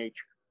freak of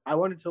nature. I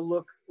wanted to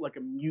look like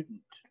a mutant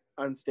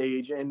on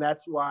stage, and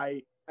that's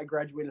why I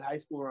graduated high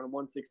school around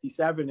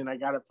 167, and I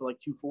got up to like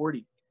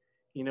 240,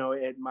 you know,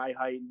 at my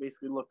height, and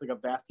basically looked like a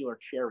vascular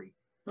cherry,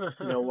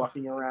 you know,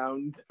 walking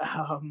around.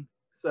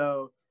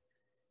 So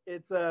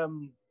it's,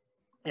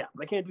 yeah,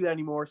 I can't do that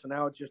anymore. So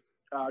now it's just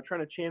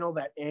trying to channel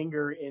that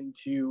anger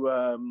into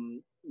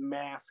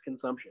mass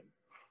consumption.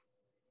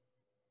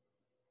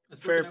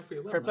 Fair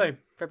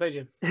play,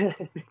 Jim.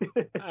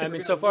 I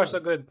mean, so far so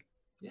good.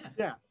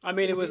 Yeah. I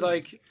mean, it was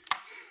like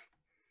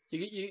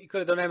you could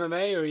have done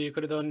MMA or you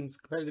could have done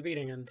competitive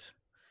eating, and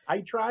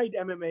I tried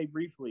MMA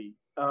briefly,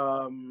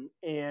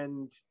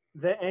 and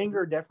the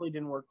anger definitely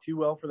didn't work too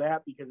well for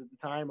that, because at the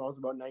time I was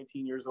about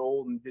 19 years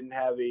old and didn't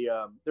have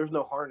there was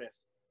no harness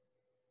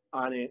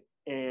on it,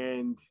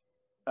 and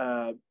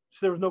so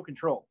there was no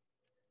control.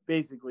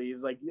 Basically, it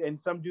was like, and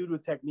some dude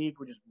with technique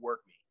would just work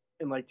me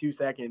in like 2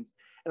 seconds.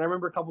 And I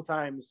remember a couple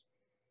times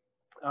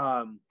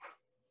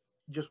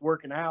just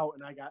working out,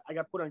 and I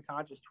got put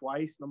unconscious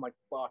twice, and I'm like,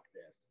 fuck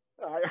this.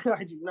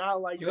 I do not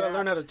like that. You gotta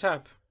learn how to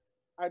tap.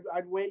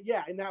 I'd wait,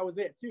 yeah, and that was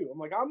it too. I'm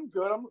like, I'm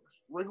good. I'm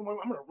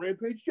gonna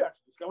rampage Jets.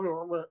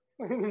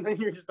 And then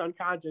you're just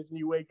unconscious, and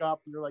you wake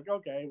up, and you're like,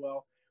 okay,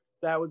 well,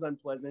 that was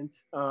unpleasant.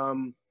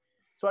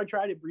 So I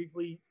tried it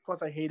briefly.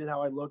 Plus, I hated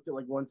how I looked at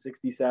like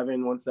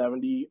 167,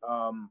 170.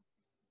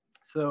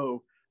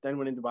 So then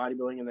went into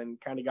bodybuilding, and then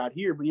kind of got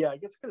here. But yeah, I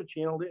guess I could have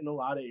channeled it in a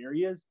lot of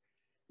areas.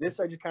 This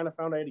I just kind of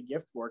found I had a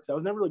gift for, because I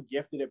was never really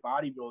gifted at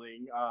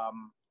bodybuilding.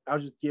 I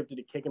was just gifted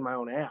at kicking my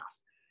own ass.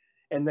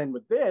 And then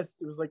with this,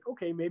 it was like,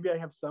 okay, maybe I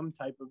have some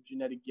type of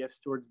genetic gifts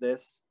towards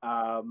this,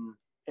 and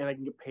I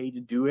can get paid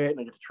to do it, and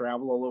I get to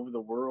travel all over the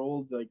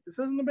world. Like, this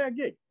isn't a bad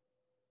gig.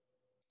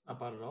 Not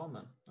bad at all,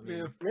 man. I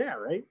mean, yeah,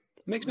 right.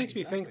 Makes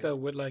me think though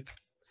with like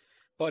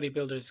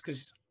bodybuilders,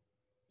 because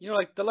you know,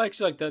 like the likes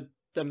of like the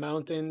the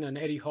Mountain and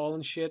Eddie Hall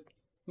and shit.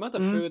 The amount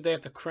of Mhm. food they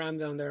have to cram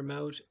down their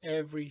mouth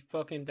every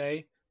fucking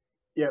day.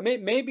 Yep.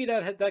 Maybe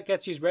that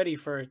gets you ready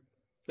for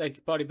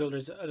like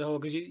bodybuilders as a whole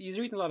because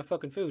you're eating a lot of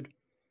fucking food.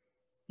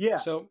 Yeah,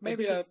 So I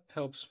maybe think that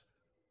helps.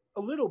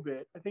 a little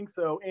bit. I think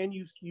so. And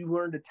you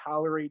learn to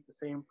tolerate the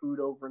same food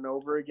over and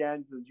over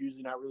again because it's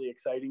usually not really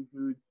exciting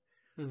foods.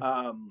 Hmm.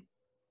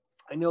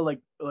 I know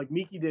like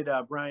Miki did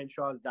Brian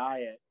Shaw's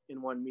diet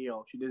in one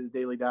meal. She did his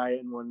daily diet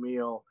in one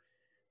meal.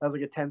 That was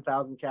like a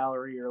 10,000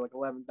 calorie or like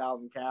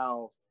 11,000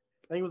 calories.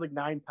 I think it was like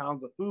 9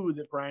 pounds of food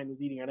that Brian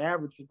was eating on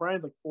average. Because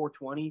Brian's like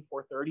 420,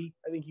 430.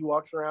 I think he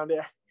walks around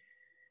at.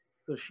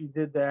 So she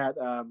did that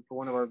for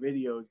one of our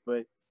videos,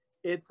 but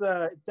it's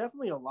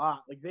definitely a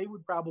lot. Like they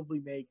would probably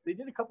make. They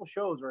did a couple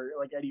shows where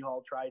like Eddie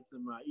Hall tried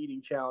some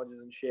eating challenges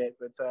and shit,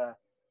 but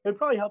it would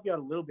probably help you out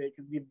a little bit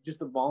because just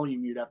the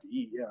volume you'd have to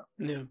eat. Yeah.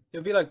 Yeah,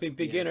 it'll be like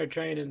beginner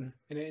training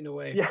in a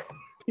way. Yeah.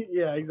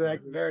 Yeah.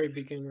 Exactly. Very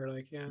beginner,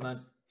 like yeah. Man,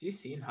 have you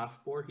seen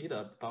Halfboard? He had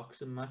a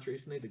boxing match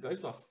recently. The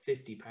guy's lost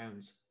 50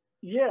 pounds.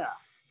 Yeah.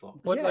 Fuck.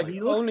 But Yeah, like he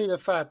looks only the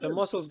fat, the good.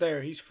 muscles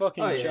there. He's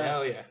fucking Oh yeah, jacked.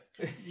 oh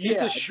yeah. He's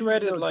Yeah, a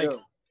shredded no like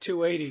joke.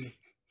 280.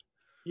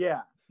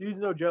 Yeah, dude's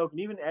no joke.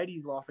 And even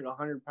Eddie's lost like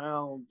 100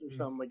 pounds or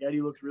something. Like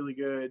Eddie looks really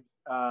good.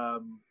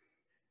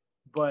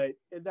 But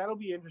that'll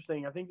be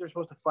interesting. I think they're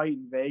supposed to fight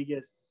in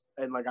Vegas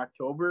in like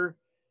October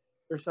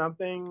or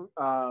something.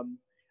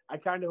 I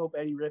kind of hope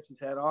Eddie rips his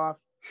head off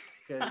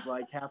because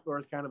like Hathor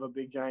is kind of a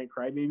big giant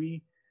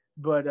crybaby.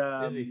 But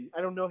Is he?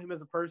 I don't know him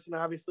as a person,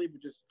 obviously,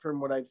 but just from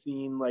what I've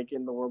seen, like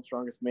in the World's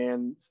Strongest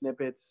Man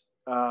snippets.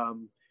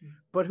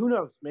 But who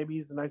knows? Maybe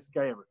he's the nicest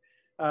guy ever.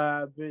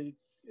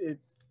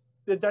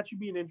 But that should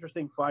be an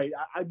interesting fight.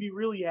 I'd be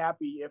really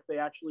happy if they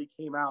actually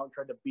came out and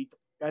tried to beat the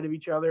fuck out of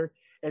each other,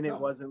 and it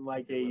wasn't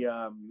like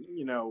a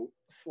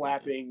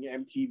slapping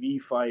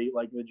MTV fight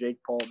like the Jake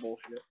Paul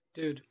bullshit.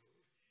 Dude,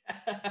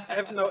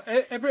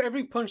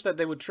 every punch that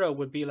they would throw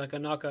would be like a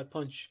knockout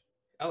punch.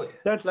 Oh yeah.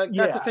 That's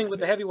the thing with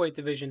the heavyweight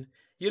division.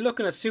 You're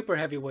looking at super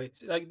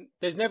heavyweights. Like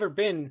there's never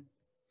been,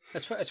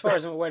 as far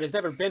as I'm aware, there's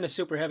never been a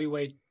super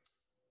heavyweight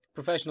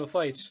professional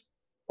fight.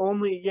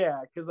 Only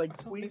because like I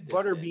don't Sweet think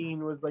there's Butterbean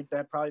was like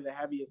that probably the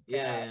heaviest.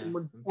 Yeah, cat. yeah. And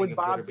when I'm thinking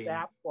Bob Butterbean.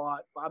 Sapp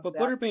fought, But Sapp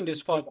Butterbean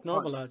just didn't take fought a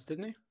normal punch. lads,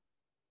 didn't he?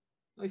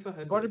 Oh, he fought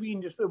heavyweights.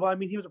 Butterbean just well, I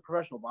mean he was a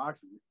professional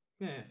boxer.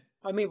 Yeah.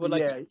 I mean, but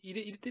like Yeah.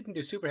 he didn't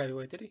do super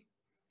heavyweight, did he?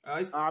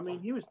 I mean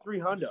he was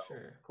 300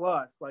 Sure.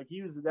 plus. Like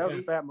that was Okay.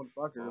 a fat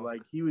motherfucker. Fuck.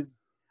 Like he was.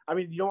 I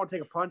mean, you don't want to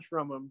take a punch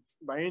from him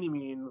by any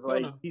means.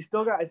 Like no. he's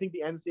still got, I think, the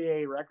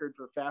NCAA record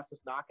for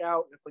fastest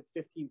knockout. It's like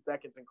 15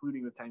 seconds,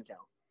 including the 10 count.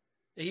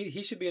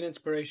 He should be an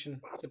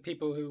inspiration to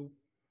people who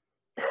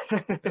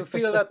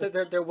feel that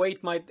their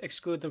weight might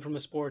exclude them from a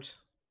sport.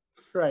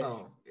 Right.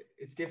 Oh,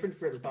 it's different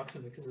for the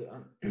boxing because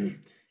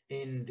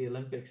in the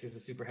Olympics there's a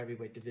super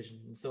heavyweight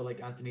division, and so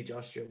like Anthony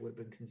Joshua would have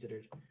been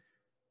considered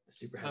a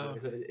super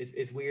heavyweight. So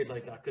it's weird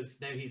like that because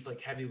now he's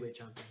like heavyweight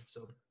champion.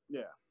 So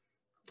Yeah.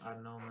 I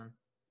don't know, man.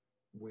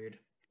 Weird.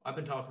 I've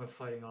been talking about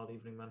fighting all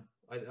evening, man.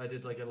 I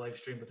did like a live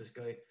stream with this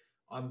guy.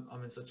 I'm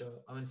in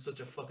such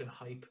a fucking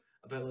hype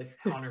about like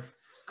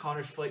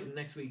Connor's fighting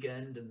next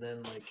weekend, and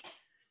then like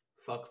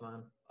fuck,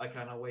 man, I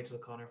cannot wait till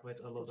Connor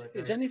fights. I love that guy.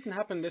 Is anything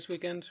happened this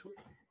weekend?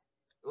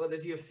 Well,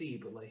 there's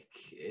UFC, but like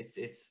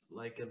it's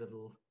like a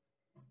little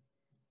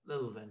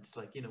event,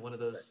 like one of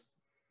those.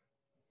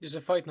 Just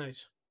a fight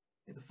night.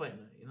 It's a fight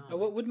night, I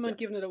wouldn't mind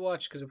giving it a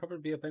watch because it'll probably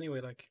be up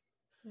anyway. Like,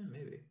 Yeah,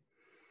 maybe.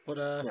 but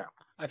Yeah.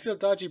 I feel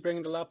dodgy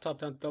bringing the laptop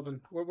down to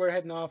Dublin. We're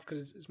heading off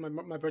because it's my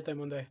birthday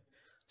Monday,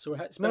 so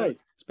we're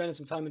spending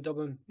some time in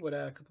Dublin with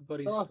a couple of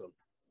buddies. Awesome.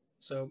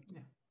 So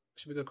Yeah.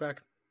 should be a good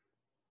crack.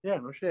 Yeah,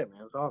 no shit,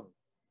 man. It's awesome.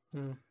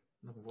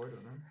 Looking forward to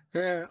it, man.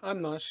 Yeah,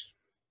 I'm not.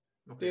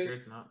 Okay, Dude.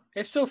 Jared's not.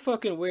 It's so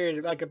fucking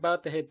weird. Like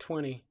about to hit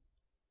 20.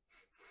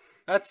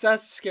 That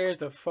scares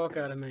the fuck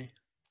out of me.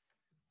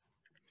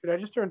 Dude, I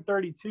just turned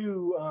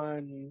 32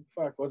 on,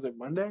 was it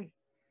Monday?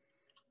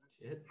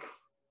 Shit.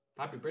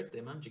 Happy birthday,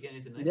 man. Did you get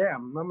anything nice? Yeah,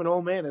 I'm an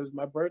old man. It was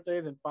my birthday,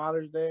 then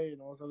Father's Day,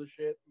 and all this other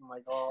shit, and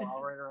like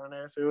all right around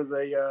there. So it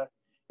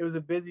was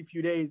a busy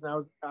few days. And I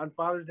was on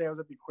Father's Day. I was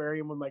at the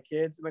aquarium with my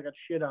kids, and I got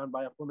shit on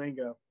by a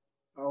flamingo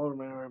all over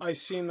my arm. I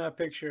seen that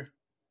picture.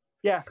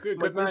 Yeah,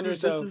 Good man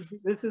yourself.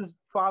 This is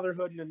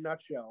fatherhood in a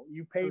nutshell.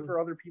 You pay Mm. for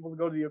other people to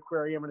go to the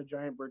aquarium, and a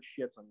giant bird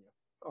shits on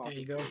you. There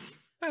you Awesome. go.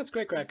 That's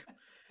great crack.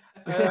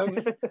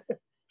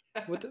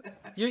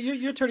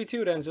 You're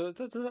 32 then, so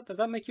does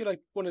that make you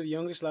like one of the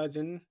youngest lads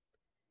in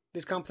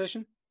this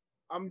competition?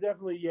 I'm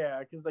definitely,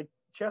 because like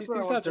Chestnut,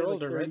 These I lads wanna are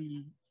say, older, right?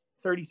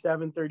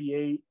 37,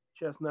 38.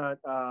 Chestnut.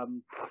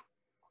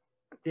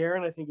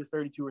 Darren, I think, is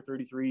 32 or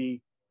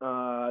 33.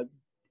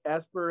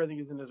 Esper, I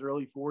think, is in his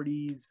early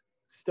 40s.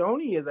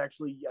 Stoney is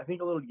actually, I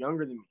think, a little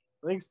younger than me.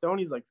 I think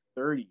Stoney's like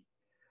 30.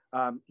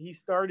 He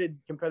started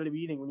competitive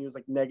eating when he was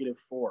like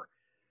 -4.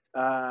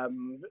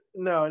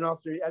 No, in all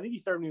seriousness, I think he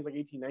started when he was like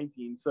 18,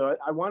 19. So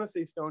I want to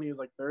say Stoney was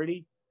like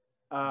 30.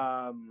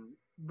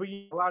 But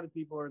a lot of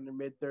people are in their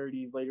mid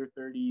 30s, later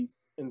 30s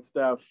and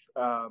stuff.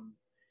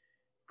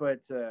 but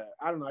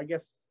I don't know. I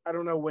guess I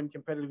don't know when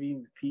competitive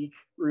eating's peak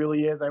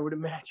really is. I would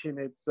imagine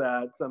it's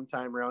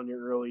sometime around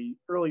your early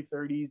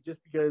 30s, just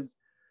because,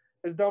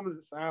 as dumb as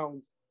it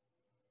sounds,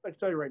 I can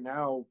tell you right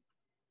now,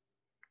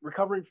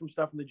 recovering from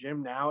stuff in the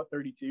gym now at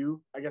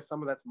 32, I guess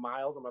some of that's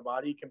miles on my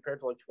body compared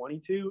to like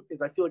 22,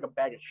 is I feel like a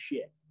bag of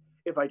shit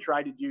if I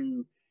try to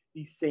do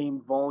the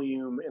same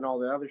volume and all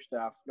the other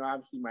stuff. You know,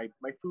 obviously my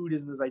food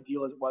isn't as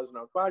ideal as it was when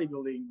I was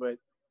bodybuilding, but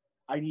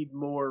I need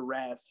more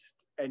rest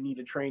and need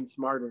to train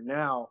smarter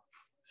now.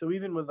 So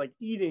even with like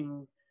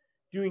eating,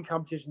 doing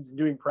competitions and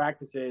doing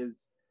practices,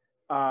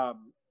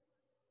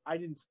 I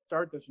didn't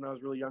start this when I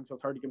was really young, so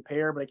it's hard to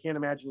compare, but I can't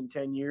imagine in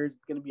 10 years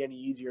it's going to be any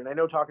easier. And I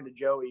know, talking to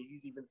Joey,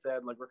 he's even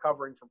said like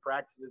recovering from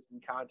practices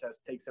and contests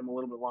takes him a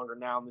little bit longer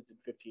now than it did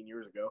 15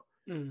 years ago.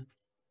 Mm.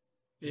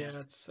 Yeah,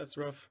 that's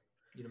rough.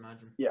 You'd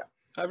imagine. Yeah,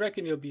 I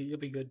reckon you'll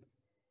be good.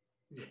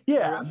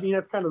 Yeah, I mean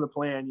that's kind of the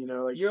plan, you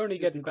know. Like you're only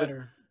getting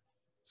better,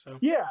 so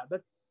yeah,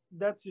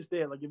 that's just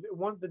it. Like if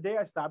the day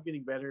I stop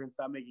getting better and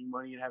stop making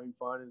money and having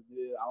fun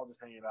I'll just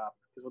hang it up,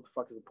 because what the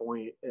fuck is the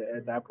point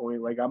at that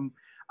point? Like I'm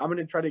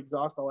gonna try to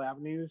exhaust all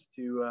avenues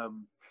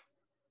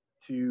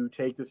to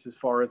take this as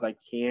far as I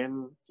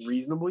can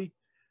reasonably,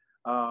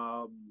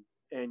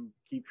 and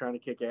keep trying to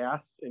kick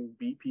ass and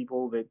beat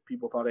people that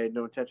people thought I had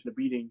no intention of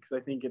beating.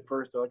 Because I think at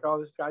first they're like, oh,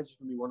 this guy's just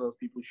gonna be one of those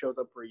people who shows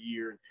up for a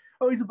year and,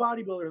 oh, he's a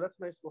bodybuilder, that's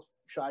a nice little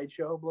side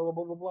show, blah blah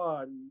blah blah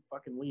blah, and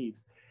fucking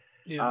leaves.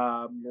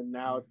 Yeah. And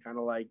now it's kind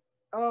of like,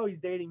 oh, he's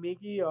dating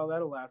Miki. Oh,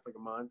 that'll last like a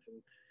month,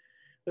 and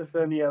this,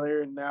 then the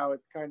other. And now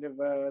it's kind of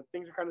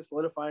things are kind of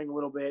solidifying a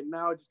little bit.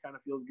 Now it just kind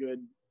of feels good.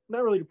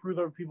 Not really to prove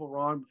other people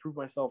wrong, but prove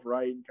myself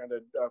right, and kind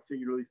of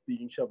figuratively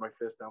speaking, shove my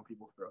fist down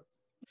people's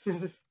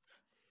throats.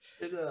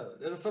 There's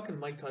a fucking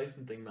Mike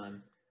Tyson thing,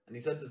 man. And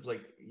he said this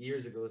like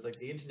years ago. It's like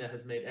the internet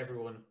has made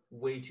everyone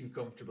way too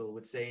comfortable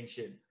with saying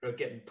shit or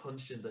getting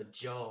punched in the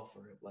jaw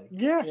for it. Like,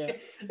 yeah.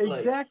 like,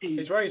 exactly.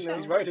 He's right. You know?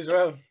 He's right as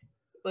well.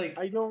 Like,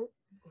 I don't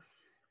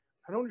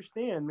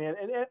understand, man.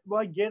 And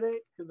well, I get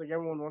it, because like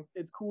everyone wants.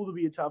 It's cool to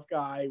be a tough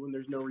guy when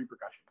there's no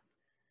repercussion.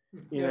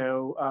 You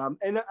know,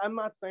 and I'm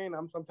not saying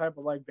I'm some type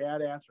of like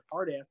badass or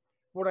hard ass.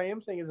 What I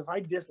am saying is, if I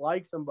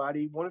dislike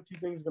somebody, one of two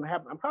things is going to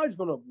happen. I'm probably just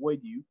going to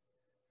avoid you.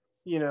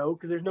 You know,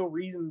 because there's no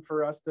reason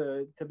for us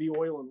to be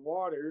oil and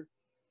water.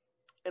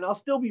 And I'll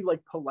still be like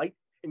polite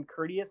and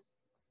courteous,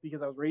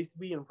 because I was raised to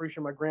be, and I'm pretty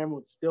sure my grandma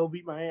would still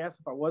beat my ass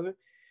if I wasn't.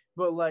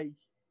 But like,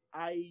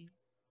 I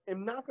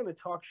am not going to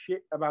talk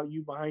shit about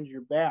you behind your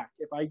back.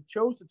 If I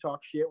chose to talk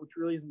shit, which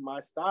really isn't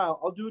my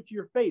style, I'll do it to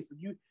your face. If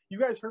you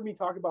guys heard me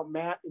talk about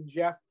Matt and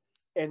Jeff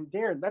and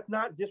Darren, that's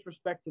not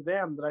disrespect to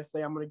them that I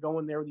say I'm going to go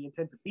in there with the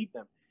intent to beat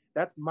them.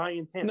 That's my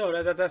intent. No,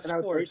 that's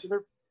sports.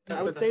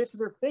 I would say it to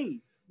their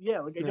face.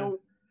 Yeah, like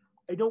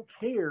I don't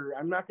care.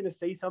 I'm not going to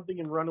say something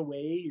and run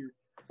away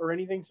or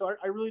anything. So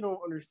I really don't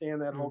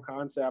understand that whole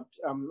concept.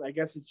 I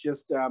guess it's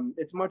just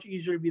it's much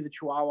easier to be the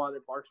Chihuahua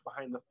that barks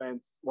behind the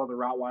fence while the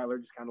Rottweiler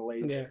just kind of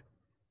lays there.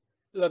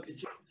 Look,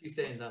 you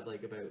saying that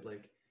like about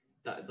like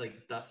that,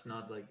 like that's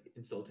not like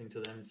insulting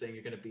to them, saying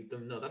you're going to beat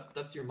them. No,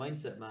 that's your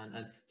mindset, man.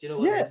 And do you know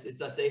what? Yeah. It's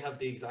that they have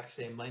the exact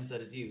same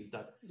mindset as you. Is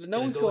that no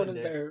one's going in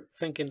there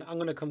thinking I'm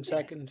going to come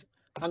second.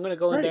 I'm going to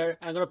go in there.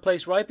 I'm going to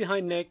place right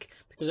behind Nick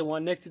because I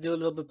want Nick to do a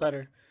little bit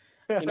better.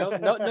 You know,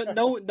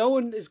 no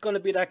one is going to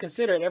be that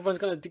considerate. Everyone's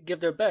going to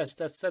give their best.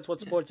 That's what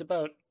sport's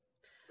about.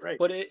 Right.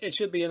 But it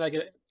should be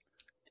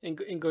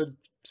in good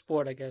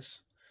sport, I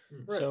guess.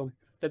 Right. So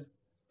the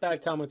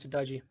bad comments are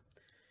dodgy.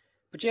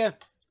 But yeah,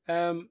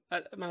 man,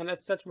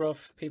 that's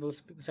rough. People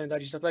saying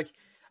dodgy stuff. Like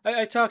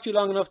I talked to you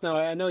long enough now.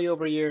 I know you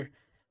over a year,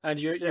 and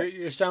you're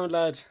a sound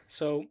lad.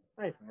 So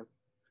thanks, man.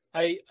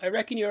 I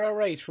reckon you're all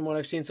right from what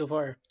I've seen so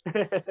far.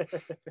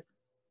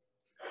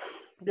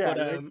 Yeah,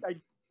 but,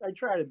 I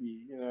try to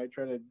be. You know, I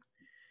try to.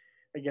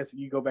 I guess if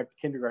you go back to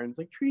kindergarten, it's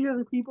like treat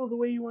other people the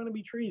way you want to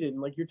be treated,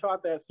 and like you're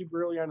taught that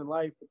super early on in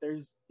life. But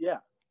you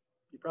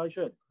probably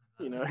should.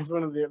 You know, it's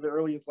one of the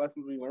earliest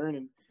lessons we learn,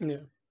 and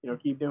you know,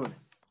 keep doing it.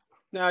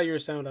 No, you're a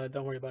sound lad.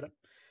 Don't worry about it.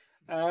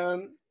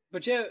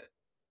 But yeah,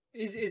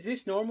 is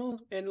this normal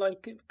in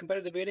like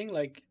competitive eating?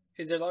 Like,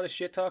 is there a lot of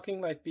shit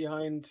talking like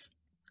behind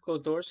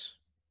closed doors?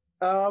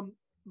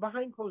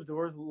 Behind closed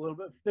doors, a little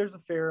bit. There's a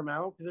fair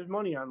amount because there's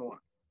money on the line,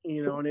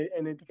 you know,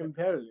 and it's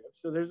competitive.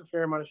 So there's a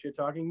fair amount of shit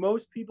talking.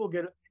 Most people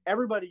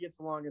everybody gets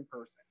along in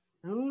person.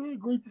 Oh,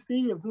 great to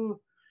see you,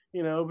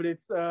 you know. But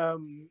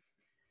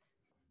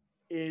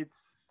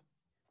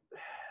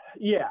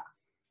yeah.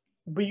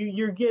 But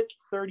you get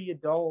 30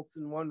 adults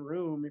in one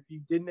room. If you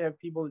didn't have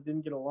people that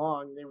didn't get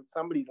along,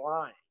 somebody's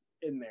lying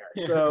in there.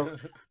 So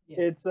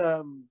it's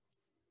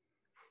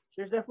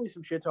there's definitely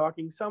some shit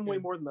talking. Some way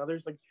more than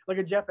others. Like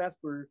a Jeff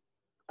Esper,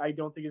 I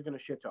don't think is going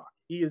to shit talk.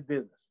 He is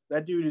business.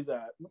 That dude is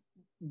a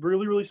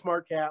really, really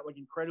smart cat, like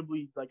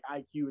incredibly like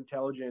IQ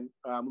intelligent,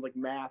 like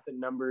math and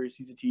numbers.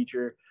 He's a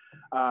teacher,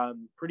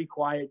 pretty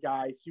quiet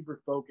guy,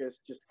 super focused,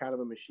 just kind of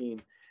a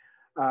machine.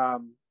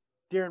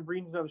 Darren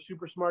Breen's another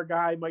super smart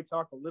guy, might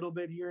talk a little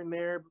bit here and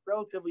there, but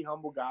relatively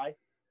humble guy.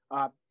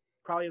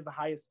 Probably has the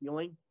highest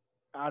ceiling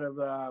out of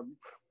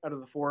out of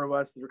the four of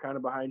us that are kind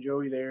of behind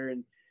Joey there,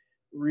 and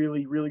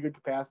really, really good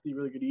capacity,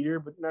 really good eater,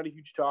 but not a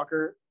huge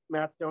talker.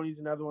 Matt Stoney's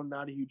another one,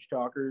 not a huge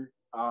talker.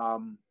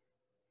 But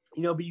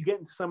you get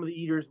into some of the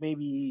eaters,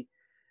 maybe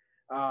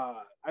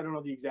I don't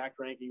know the exact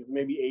rankings,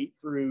 maybe 8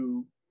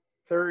 through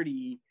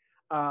 30,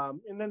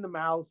 and then the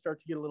mouths start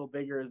to get a little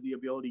bigger as the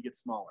ability gets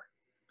smaller,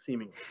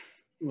 seemingly.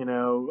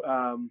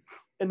 And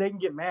they can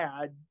get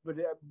mad, but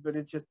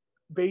it's just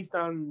based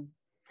on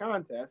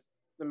contests.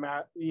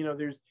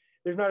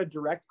 There's not a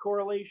direct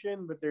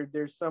correlation, but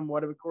there's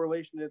somewhat of a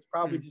correlation. It's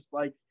probably just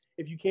like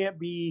if you can't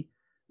be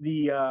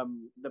the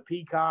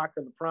peacock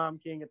or the prom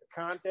king at the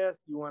contest,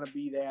 you want to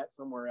be that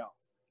somewhere else.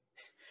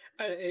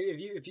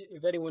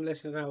 If anyone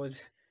listening now is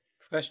a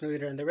professional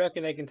eater and they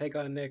reckon they can take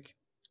on Nick,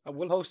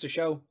 we'll host a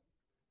show.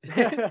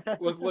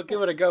 we'll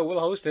give it a go. We'll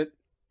host it.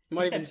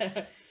 Might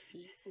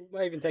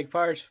even take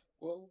part.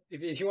 Well,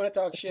 if you want to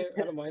talk shit,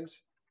 I don't mind.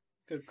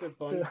 Good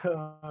fun.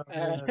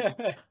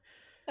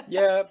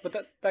 Yeah, but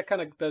that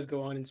kind of does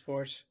go on in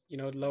sport.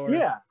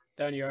 Lower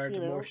down yard, the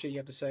more shit you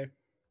have to say.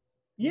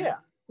 Yeah,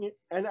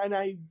 and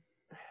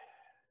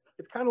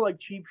it's kind of like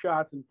cheap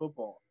shots in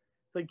football.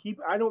 It's like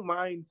I don't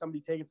mind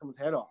somebody taking someone's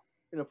head off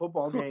in a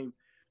football game,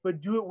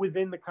 but do it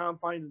within the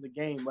confines of the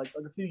game. Like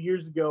a few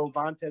years ago,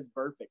 Vontaze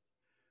Burfict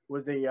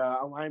was a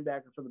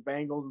linebacker for the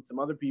Bengals and some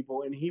other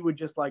people, and he would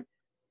just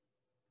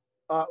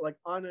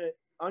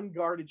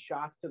unguarded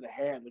shots to the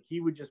head. Like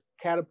he would just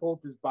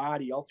catapult his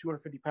body, all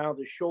 250 pounds,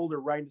 his shoulder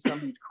right into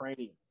somebody's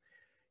cranium.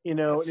 And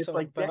it's so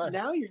like that,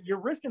 now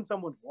you're risking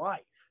someone's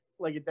life.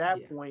 Like at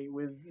that point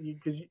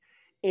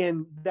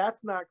and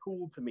that's not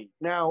cool to me.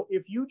 Now,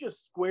 if you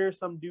just square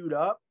some dude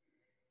up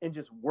and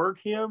just work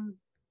him,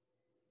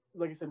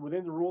 like I said,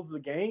 within the rules of the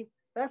game,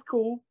 that's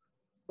cool.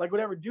 Like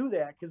whatever, do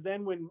that. Because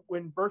then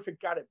when Burfict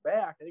got it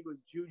back, I think it was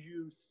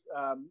Juju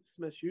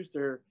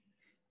Smith-Schuster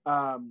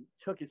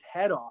took his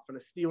head off in a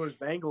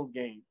Steelers-Bengals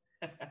game.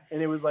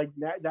 And it was like,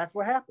 that's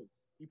what happens.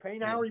 You pay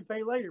now or you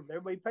pay later.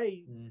 Everybody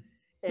pays.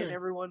 And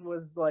everyone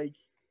was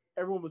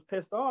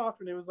pissed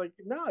off. And it was like,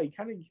 no,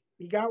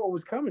 he got what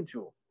was coming to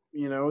him.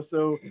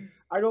 So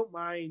I don't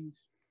mind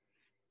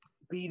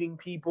beating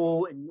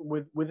people and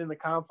within the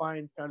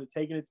confines, kind of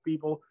taking it to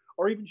people,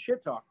 or even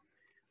shit talking.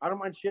 I don't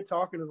mind shit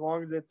talking as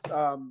long as it's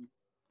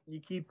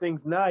you keep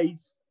things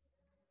nice.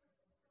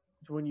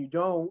 So when you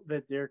don't,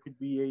 that there could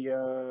be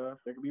a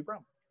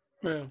problem.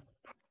 Yeah.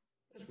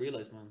 I just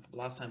realized, man, the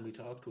last time we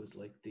talked was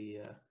like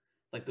the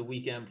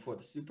weekend before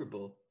the Super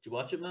Bowl. Did you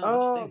watch it, man?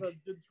 Oh,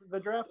 the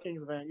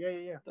DraftKings event.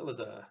 Yeah. That was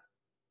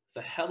it's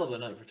a hell of a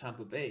night for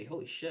Tampa Bay.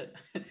 Holy shit.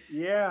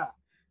 Yeah.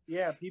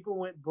 People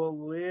went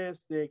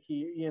ballistic.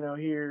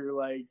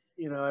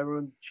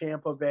 Everyone's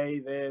Champa Bay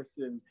this,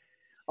 and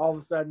all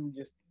of a sudden,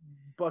 just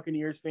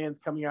Buccaneers fans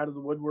coming out of the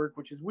woodwork,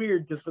 which is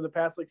weird because for the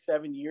past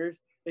 7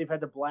 years, they've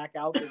had to black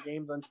out their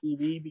games on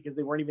TV because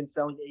they weren't even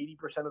selling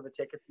 80% of the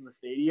tickets in the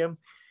stadium.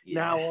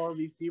 Yeah. Now all of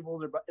these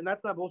people and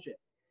that's not bullshit.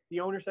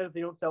 The owner said if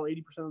they don't sell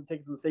 80% of the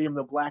tickets in the stadium,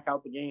 they'll black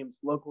out the games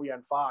locally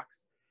on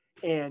Fox,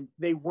 and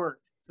they weren't.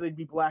 So they'd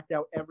be blacked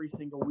out every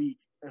single week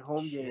at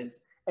home games.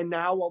 And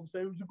now all of a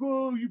sudden, it's like,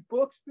 oh, you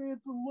Bucs fan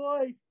for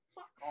life.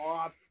 Fuck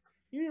off.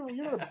 You're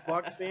not a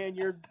Bucs fan.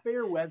 You're a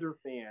fair weather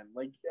fan.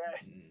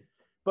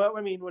 But,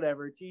 I mean,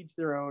 whatever. To each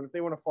their own. If they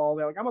want to follow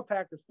that. I'm a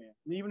Packers fan.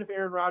 And even if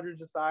Aaron Rodgers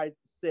decides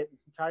to sit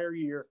this entire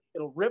year,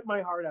 it'll rip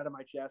my heart out of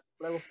my chest.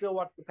 But I will still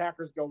watch the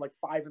Packers go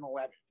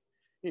 5-11.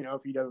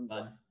 If he doesn't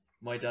play.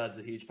 My dad's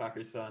a huge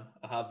Packers fan.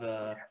 I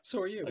have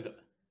So are you. I'm a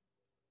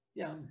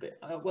bit.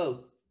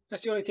 Well,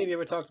 that's the only team you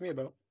ever talked to me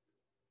about.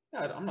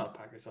 Yeah, I'm not a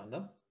Packers fan,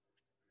 though.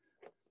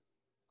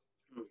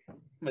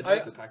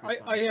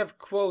 I have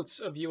quotes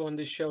of you on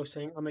this show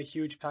saying I'm a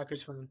huge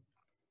Packers fan.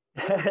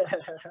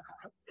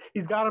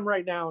 He's got him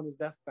right now on his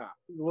desktop.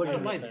 I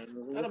don't mind.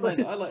 I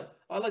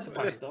like the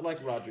Packers. I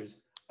like Rodgers.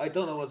 I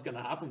don't know what's going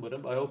to happen with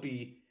him. I hope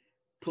he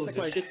pulls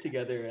his shit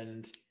together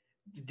and.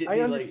 I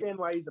understand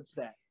why he's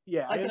upset.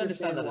 Yeah, I can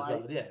understand that as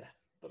well. Yeah,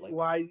 but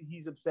why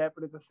he's upset,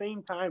 but at the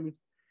same time,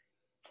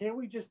 can't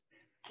we just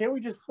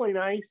play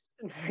nice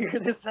and figure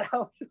this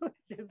out?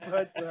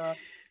 But I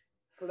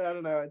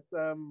don't know. It's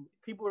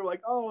people are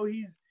like, oh,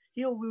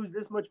 he'll lose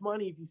this much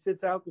money if he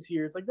sits out this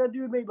year. It's like that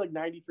dude made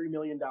 $93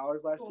 million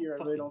last year.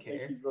 I really don't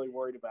think he's really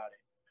worried about it.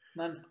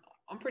 Man,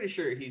 I'm pretty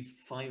sure he's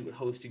fine with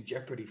hosting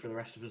Jeopardy for the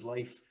rest of his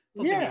life.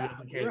 I don't think he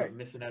even cares about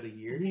missing out a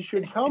year. He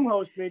should come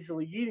host Major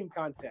League Eating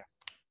contest.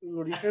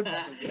 What he should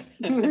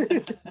do.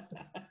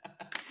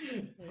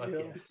 Fuck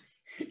yes.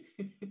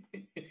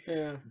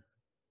 Yeah.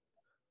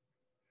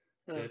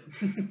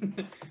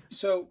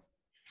 So,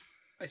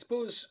 I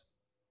suppose,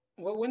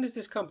 when does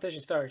this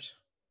competition start?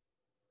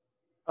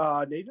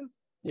 Nathan's?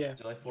 Yeah.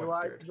 July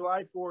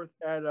 4th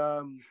at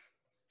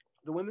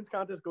the women's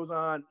contest goes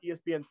on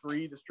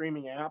ESPN3, the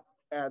streaming app,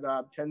 at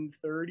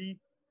 10:30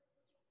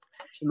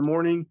 in the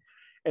morning,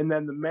 and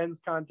then the men's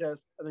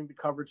contest, I think the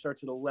coverage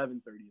starts at 11:30 in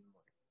the morning.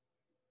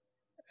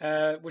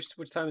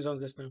 Which time zone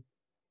is this now?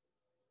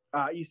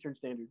 Eastern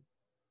Standard.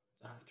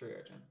 3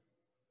 hour time.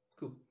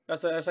 Cool.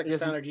 That's like a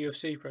standard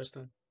UFC press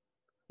time.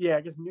 Yeah,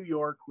 I guess New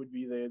York would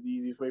be the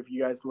easiest way for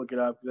you guys to look it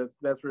up, because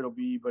that's where it'll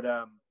be. But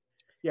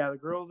yeah, the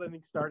girls I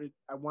think started,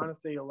 I want to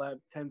say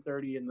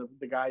 10:30, and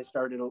the guys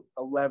started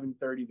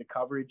 11:30 the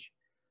coverage.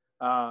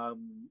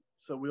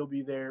 So we'll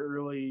be there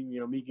early.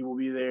 You know, Miki will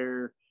be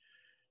there.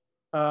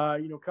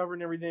 You know,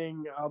 covering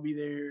everything. I'll be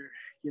there,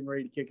 getting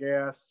ready to kick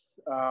ass.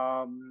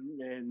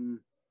 And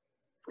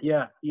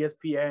yeah,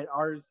 ESPN.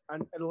 Ours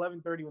at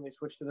 11:30 when they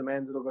switch to the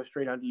men's, it'll go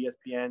straight onto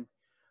ESPN.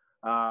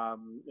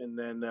 And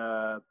then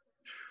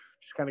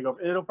just kind of go.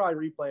 It'll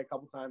probably replay a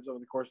couple times over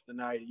the course of the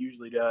night. It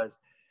usually does,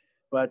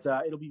 but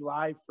it'll be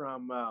live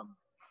from.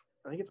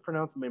 I think it's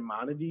pronounced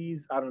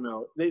Maimonides. I don't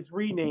know. It's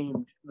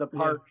renamed the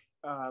park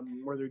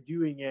where they're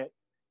doing it.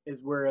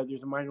 Is where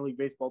there's a minor league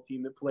baseball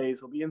team that plays.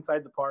 It'll be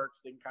inside the park,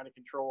 so they can kind of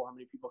control how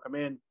many people come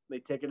in. They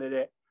ticketed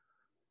it.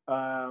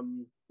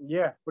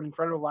 Yeah, but in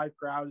front of a live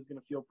crowd is going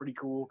to feel pretty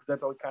cool, because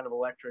that's always kind of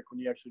electric when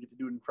you actually get to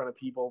do it in front of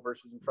people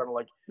versus in front of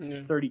like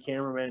 30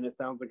 cameramen. It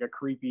sounds like a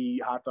creepy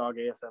hot dog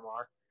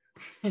ASMR.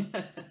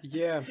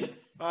 Yeah,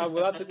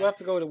 we'll have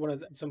to go to one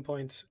at some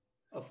point.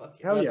 Oh fuck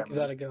yeah! Hell yeah, give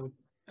that a go.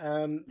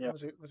 Yeah.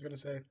 What was I going to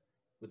say?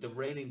 With the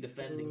reigning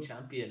defending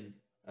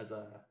champion as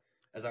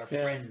our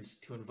friend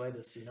to invite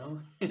us, you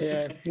know.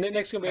 Yeah,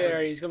 Nick's gonna be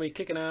there. He's gonna be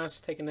kicking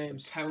ass, taking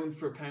names. Pound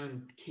for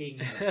pound king,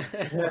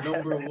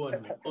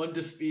 #1,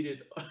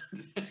 undisputed.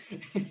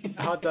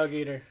 A hot dog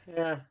eater.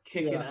 Yeah,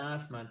 kicking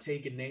ass, man,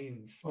 taking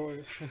names. Oh,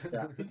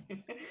 yeah.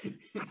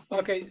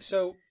 Okay,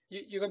 so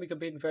you're gonna be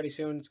competing fairly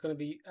soon. It's gonna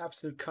be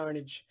absolute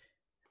carnage.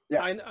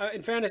 Yeah.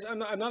 In fairness, I'm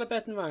not a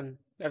betting man.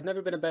 I've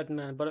never been a betting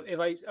man. But if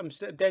I'm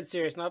dead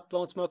serious, not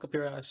blowing smoke up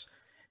your ass.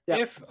 Yeah.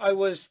 If I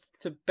was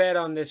to bet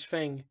on this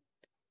thing,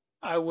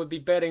 I would be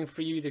betting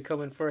for you to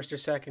come in first or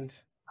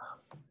second.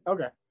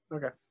 Okay.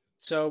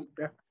 So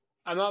yeah.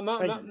 I'm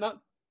not.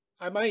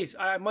 I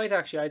might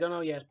actually. I don't know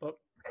yet, but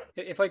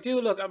if I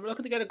do, look, I'm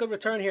looking to get a good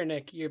return here,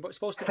 Nick. You're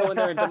supposed to go in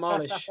there and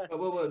demolish.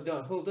 Whoa,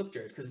 no, hold up,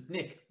 Jared. Because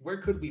Nick,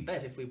 where could we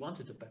bet if we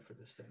wanted to bet for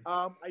this thing?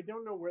 I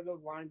don't know where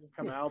those lines have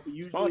come out, but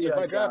usually sponsored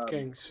by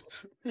DraftKings.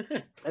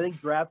 I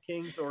think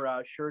DraftKings or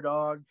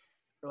SureDog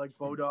or like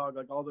Bodog,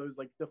 like all those,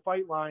 like the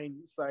fight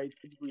line sites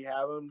typically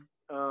have them.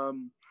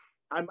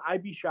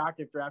 I'd be shocked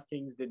if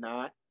DraftKings did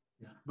not,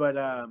 but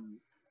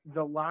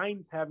the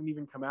lines haven't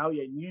even come out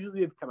yet. And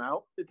usually they've come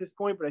out at this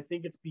point, but I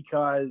think it's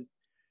because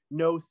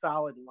no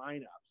solid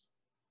lineups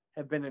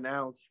have been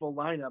announced, full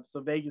lineups.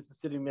 So Vegas is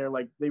sitting there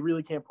like they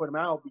really can't put them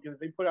out, because if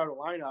they put out a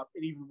lineup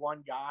and even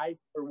one guy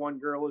or one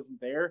girl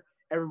isn't there,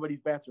 everybody's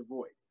bets are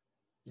void.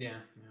 Yeah.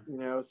 You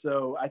know,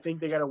 so I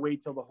think they got to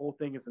wait till the whole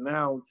thing is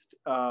announced.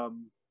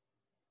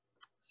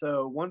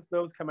 So once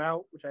those come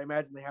out, which I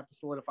imagine they have to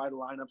solidify the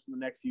lineups in the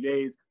next few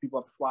days because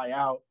people have to fly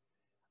out,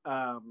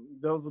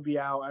 those will be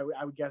out.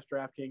 I would guess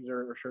DraftKings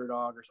or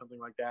SureDog or something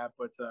like that.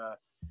 But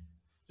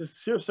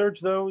just search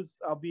those.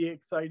 I'll be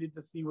excited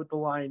to see what the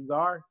lines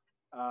are,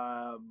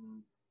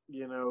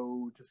 you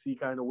know, to see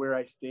kind of where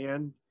I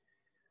stand.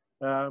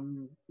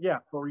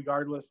 Yeah, but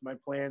regardless, my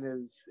plan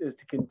is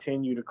to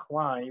continue to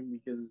climb,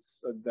 because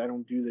I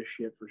don't do this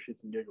shit for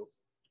shits and giggles.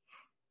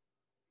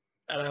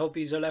 And I hope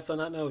he's left on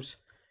that note.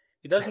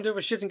 He doesn't do it for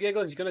shits and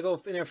giggles. He's going to go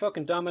in there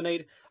fucking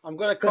dominate. I'm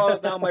going to call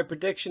it now. My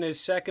prediction is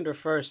second or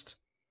first.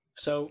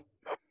 So,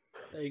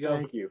 there you go.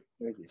 Thank you.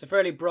 It's a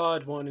fairly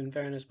broad one, in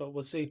fairness, but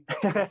we'll see.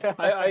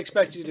 I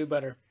expect you to do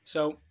better.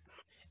 So,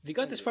 if you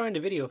got this far in the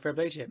video, fair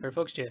play to you. Fair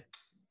fucks to you.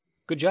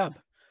 Good job.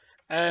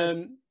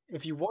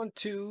 If you want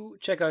to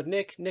check out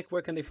Nick,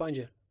 where can they find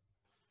you?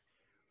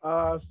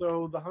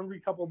 So,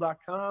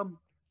 thehungrycouple.com.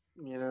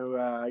 You know,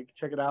 you can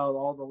check it out.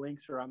 All the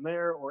links are on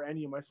there, or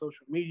any of my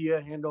social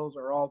media handles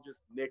are all just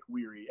Nick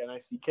Weary,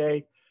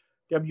 NickWehery.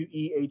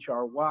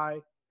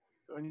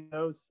 So any of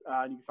those,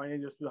 you can find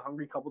it just through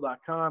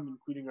thehungrycouple.com,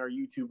 including our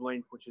YouTube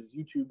link, which is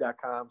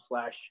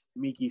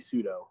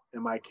youtube.com/MikiSudo,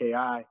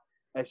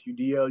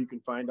 MIKISUDO. You can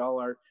find all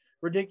our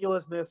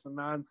ridiculousness and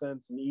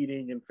nonsense and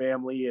eating and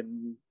family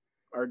and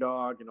our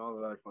dog and all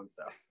the other fun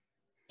stuff.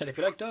 And if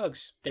you like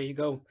dogs, there you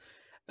go.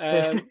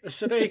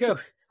 So there you go.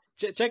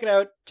 Check it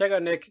out. Check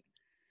out Nick.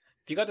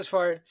 If you got this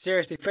far,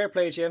 seriously, fair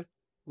play to you.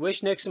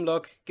 Wish Nick some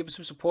luck. Give him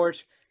some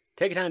support.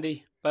 Take it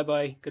handy.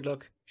 Bye-bye. Good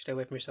luck. Stay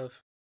away from yourself.